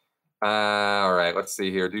 All right, let's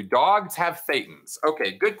see here. Do dogs have thetans?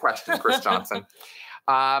 Okay, good question, Chris Johnson.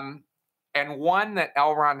 And one that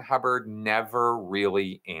L. Ron Hubbard never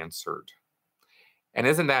really answered. And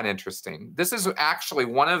isn't that interesting? This is actually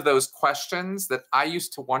one of those questions that I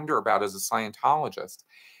used to wonder about as a Scientologist.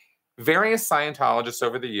 Various Scientologists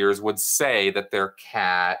over the years would say that their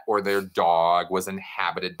cat or their dog was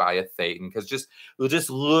inhabited by a thetan because just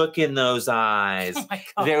look in those eyes. Oh my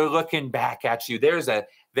God. They're looking back at you. There's a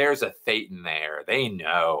thetan there. They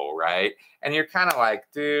know, right? And you're kind of like,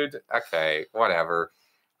 dude, okay, whatever.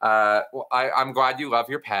 Well, I'm glad you love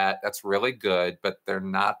your pet. That's really good, but they're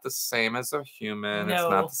not the same as a human. No. It's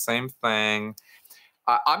not the same thing.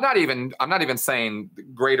 I'm not even saying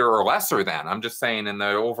greater or lesser than. I'm just saying in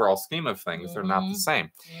the overall scheme of things, they're not the same.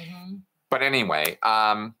 Mm-hmm. But anyway,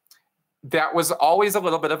 that was always a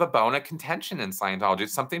little bit of a bone of contention in Scientology.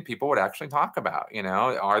 It's something people would actually talk about.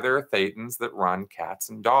 Are there thetans that run cats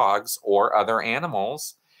and dogs or other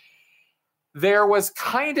animals? There was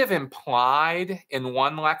kind of implied in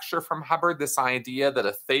one lecture from Hubbard this idea that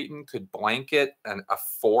a thetan could blanket a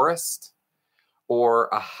forest or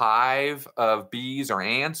a hive of bees or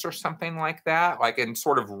ants or something like that, and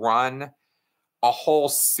sort of run a whole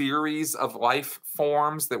series of life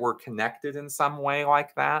forms that were connected in some way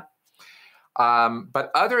like that.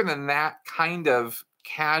 But other than that kind of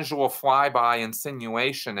casual flyby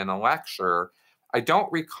insinuation in a lecture, I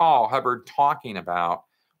don't recall Hubbard talking about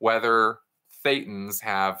whether thetans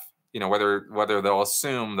have, whether they'll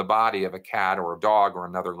assume the body of a cat or a dog or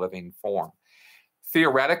another living form.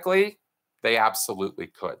 Theoretically, they absolutely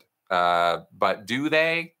could. But do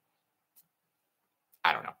they?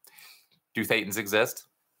 I don't know. Do thetans exist?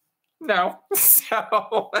 No.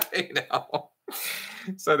 So,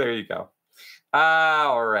 So there you go.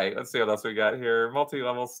 All right. Let's see what else we got here.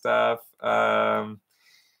 Multi-level stuff.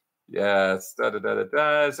 Yes.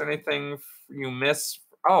 Is there anything you miss?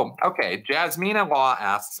 Oh, okay. Jasmina Law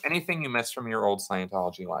asks, anything you miss from your old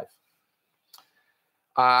Scientology life?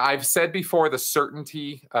 I've said before, the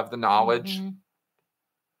certainty of the knowledge. Mm-hmm.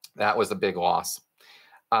 That was a big loss.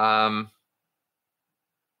 The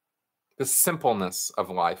simpleness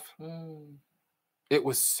of life. It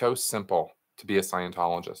was so simple to be a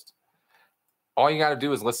Scientologist. All you got to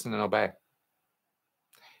do is listen and obey.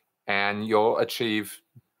 And you'll achieve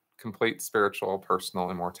complete spiritual,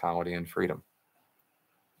 personal immortality and freedom.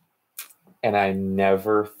 And I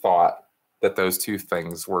never thought that those two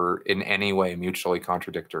things were in any way mutually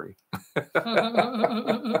contradictory.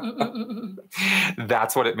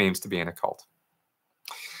 That's what it means to be in a cult.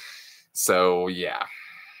 So, yeah.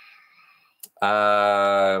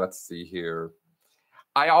 Let's see here.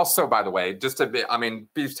 I also, by the way, just to be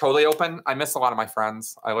totally open, I miss a lot of my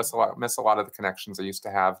friends. I miss a lot of the connections I used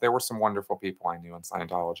to have. There were some wonderful people I knew in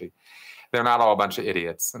Scientology. They're not all a bunch of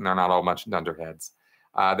idiots, and they're not all a bunch of dunderheads.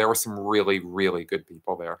 There were some really, really good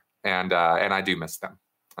people there, and I do miss them.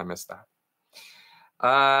 I miss that.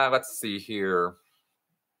 Let's see here.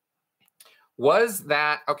 Was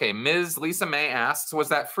that, okay, Ms. Lisa May asks, was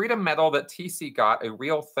that Freedom Medal that TC got a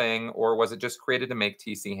real thing, or was it just created to make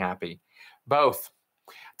TC happy? Both.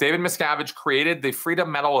 David Miscavige created the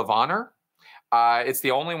Freedom Medal of Honor. It's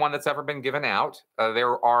the only one that's ever been given out.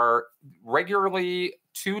 There are regularly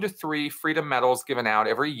 2 to 3 Freedom Medals given out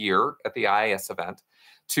every year at the IIS event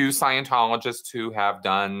to Scientologists who have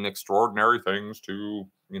done extraordinary things to,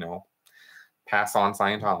 pass on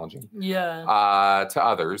Scientology to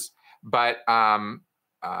others. But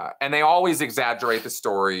and they always exaggerate the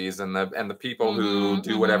stories, and the people who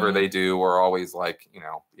do whatever they do are always like,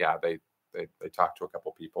 they talk to a couple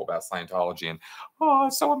people about Scientology and, oh,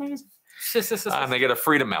 it's so amazing. And they get a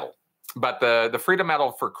Freedom Medal. But the Freedom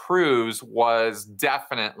Medal for Cruz was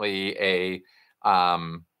definitely an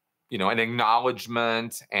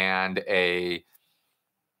acknowledgement and a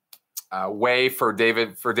way for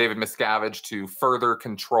David Miscavige to further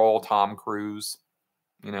control Tom Cruise.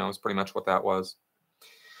 Is pretty much what that was.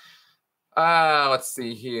 Let's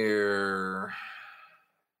see here.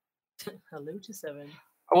 Hello to 7.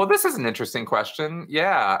 Well, this is an interesting question.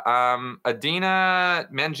 Yeah. Adina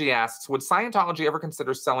Menji asks, would Scientology ever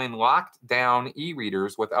consider selling locked down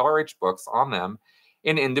e-readers with LRH books on them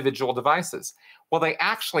in individual devices? Well, they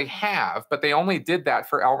actually have, but they only did that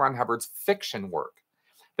for L. Ron Hubbard's fiction work.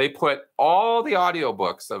 They put all the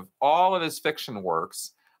audiobooks of all of his fiction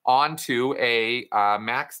works onto a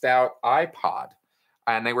maxed out iPod.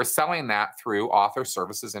 And they were selling that through Author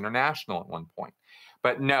Services International at one point.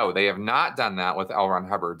 But no, they have not done that with L. Ron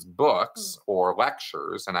Hubbard's books or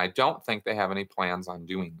lectures, and I don't think they have any plans on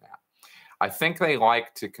doing that. I think they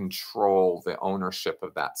like to control the ownership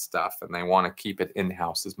of that stuff, and they want to keep it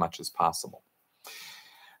in-house as much as possible.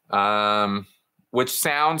 Which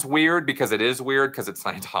sounds weird because it is weird because it's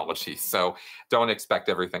Scientology. So don't expect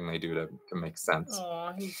everything they do to make sense.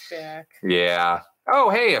 Oh, he's back. Yeah. Oh,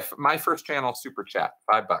 hey, if my first channel super chat,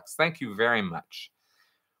 $5. Thank you very much.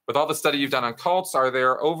 With all the study you've done on cults, are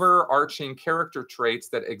there overarching character traits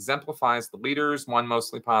that exemplifies the leaders, one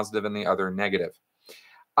mostly positive and the other negative?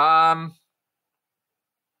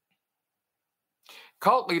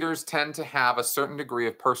 Cult leaders tend to have a certain degree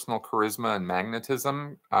of personal charisma and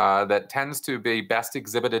magnetism that tends to be best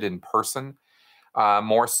exhibited in person,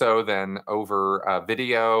 more so than over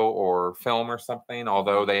video or film or something,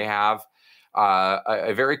 although they have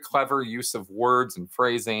a very clever use of words and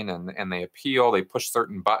phrasing, and they appeal, they push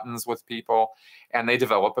certain buttons with people, and they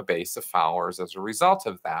develop a base of followers as a result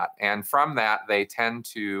of that. And from that, they tend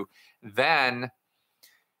to then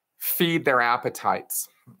feed their appetites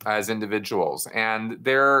as individuals. And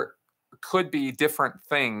there could be different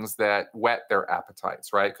things that whet their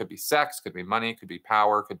appetites, right? Could be sex, could be money, could be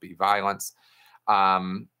power, could be violence.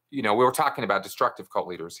 We were talking about destructive cult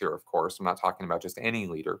leaders here, of course. I'm not talking about just any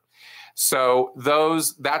leader. So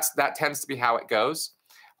that tends to be how it goes.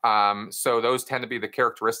 So those tend to be the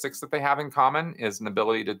characteristics that they have in common, is an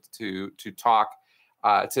ability to talk,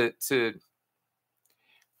 to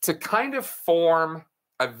kind of form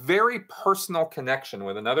a very personal connection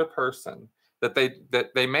with another person that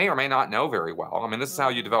they may or may not know very well. I mean, this is how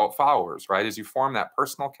you develop followers, right? Is you form that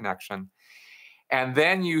personal connection, and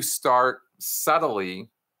then you start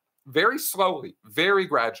subtly, very slowly, very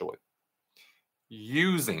gradually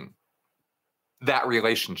using that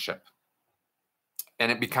relationship.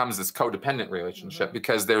 And it becomes this codependent relationship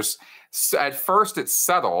because at first it's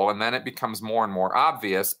subtle, and then it becomes more and more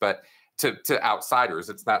obvious, but to outsiders,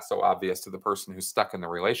 it's not so obvious to the person who's stuck in the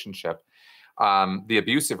relationship, the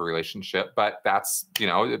abusive relationship. But that's,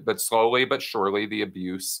 but slowly but surely the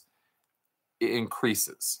abuse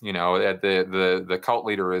increases. The cult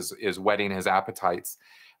leader is whetting his appetites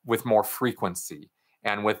with more frequency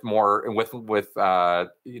and with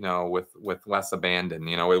less abandon.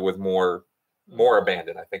 With more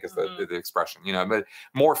abandon, I think is the expression, but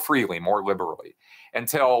more freely, more liberally,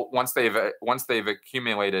 until once they've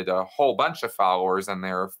accumulated a whole bunch of followers and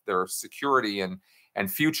their security and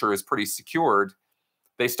future is pretty secured,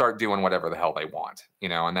 they start doing whatever the hell they want,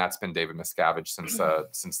 and that's been David Miscavige since the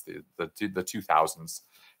 2000s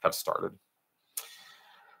have started.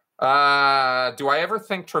 Do I ever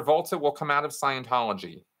think Travolta will come out of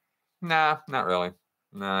Scientology? Nah, not really.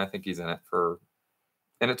 No, I think he's in it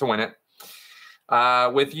to win it.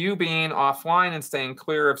 With you being offline and staying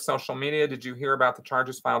clear of social media, did you hear about the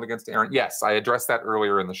charges filed against Aaron? Yes, I addressed that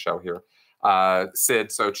earlier in the show here,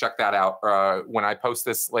 Sid. So check that out. When I post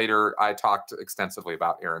this later, I talked extensively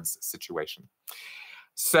about Aaron's situation.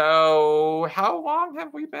 So how long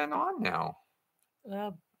have we been on now?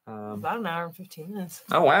 About an hour and 15 minutes.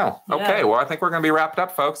 Oh, wow. Yeah. Okay, well, I think we're going to be wrapped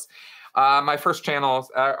up, folks. My first channel,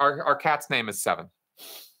 our cat's name is Seven.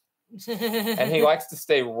 And he likes to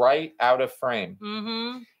stay right out of frame.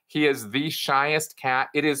 Mm-hmm. He is the shyest cat.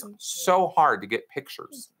 It is so hard to get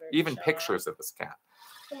pictures, even pictures of this cat.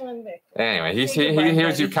 Come on, Vic. Anyway, he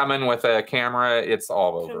hears you coming with a camera. It's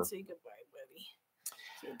all over. Come say goodbye, buddy.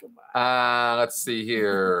 Say goodbye. Let's see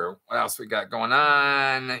here. What else we got going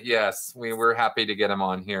on? Yes, we were happy to get him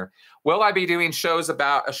on here. Will I be doing a show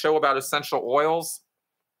about essential oils?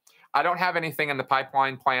 I don't have anything in the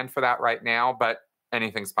pipeline planned for that right now, but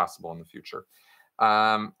anything's possible in the future.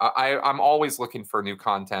 I'm always looking for new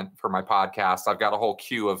content for my podcast. I've got a whole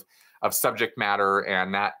queue of subject matter,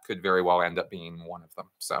 and that could very well end up being one of them.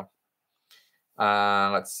 So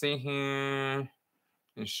let's see here.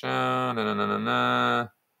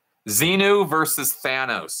 Xenu versus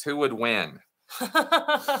Thanos. Who would win?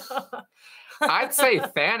 I'd say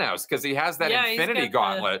Thanos because he has that Infinity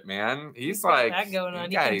Gauntlet, man. He's like that going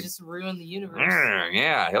on. He can just ruin the universe.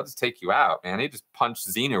 Yeah, he'll just take you out, man. He just punched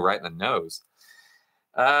Xenu right in the nose.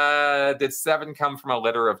 Did 7 come from a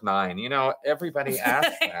litter of 9? You know, everybody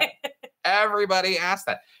asked that. Everybody asked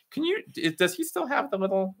that. Can you? Does he still have the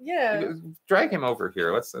little? Yeah. Drag him over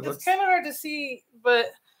here. It's kind of hard to see,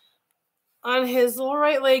 but on his little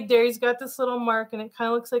right leg there, he's got this little mark, and it kind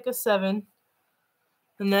of looks like a 7.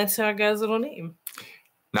 And that's how I got his little name.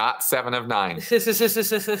 Not 7 of 9.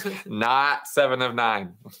 Not 7 of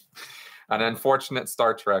 9. An unfortunate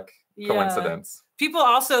Star Trek coincidence. People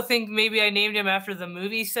also think maybe I named him after the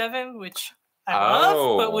movie 7, which I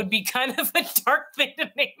love, but would be kind of a dark thing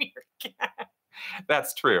to name your cat.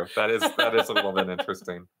 That's true. That is a little bit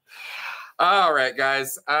interesting. All right,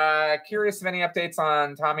 guys. Curious of any updates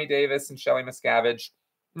on Tommy Davis and Shelley Miscavige?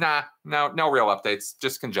 Nah, no real updates.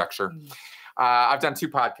 Just conjecture. I've done 2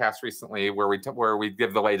 podcasts recently where we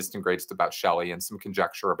give the latest and greatest about Shelley and some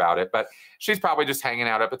conjecture about it, but she's probably just hanging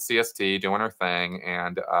out up at CST doing her thing,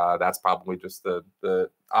 and that's probably just the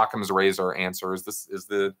Occam's razor answer. This is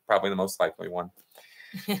probably the most likely one.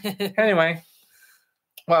 Anyway,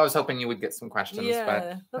 well, I was hoping you would get some questions. Yeah,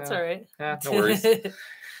 but that's all right. Yeah, no worries. It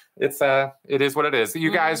is what it is.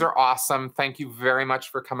 You guys are awesome. Thank you very much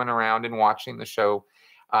for coming around and watching the show.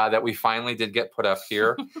 That we finally did get put up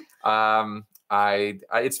here.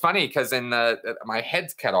 It's funny because in my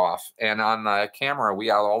head's cut off, and on the camera we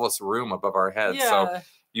have all this room above our heads. Yeah. So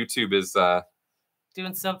YouTube is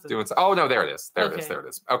doing something. Oh no, there it is. There it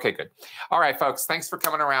is. Okay, good. All right, folks. Thanks for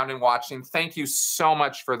coming around and watching. Thank you so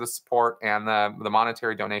much for the support and the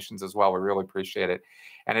monetary donations as well. We really appreciate it.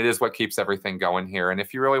 And it is what keeps everything going here. And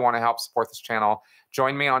if you really want to help support this channel,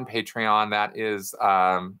 join me on Patreon. That is,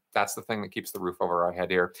 that's the thing that keeps the roof over our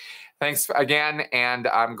head here. Thanks again. And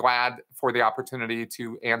I'm glad for the opportunity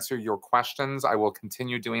to answer your questions. I will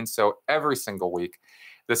continue doing so every single week.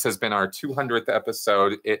 This has been our 200th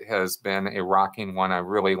episode. It has been a rocking one. I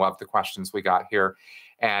really love the questions we got here.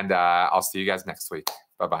 And I'll see you guys next week.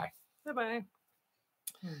 Bye-bye. Bye-bye.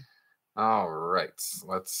 All right,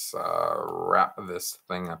 let's wrap this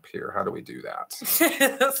thing up here. How do we do that?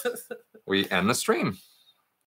 We end the stream.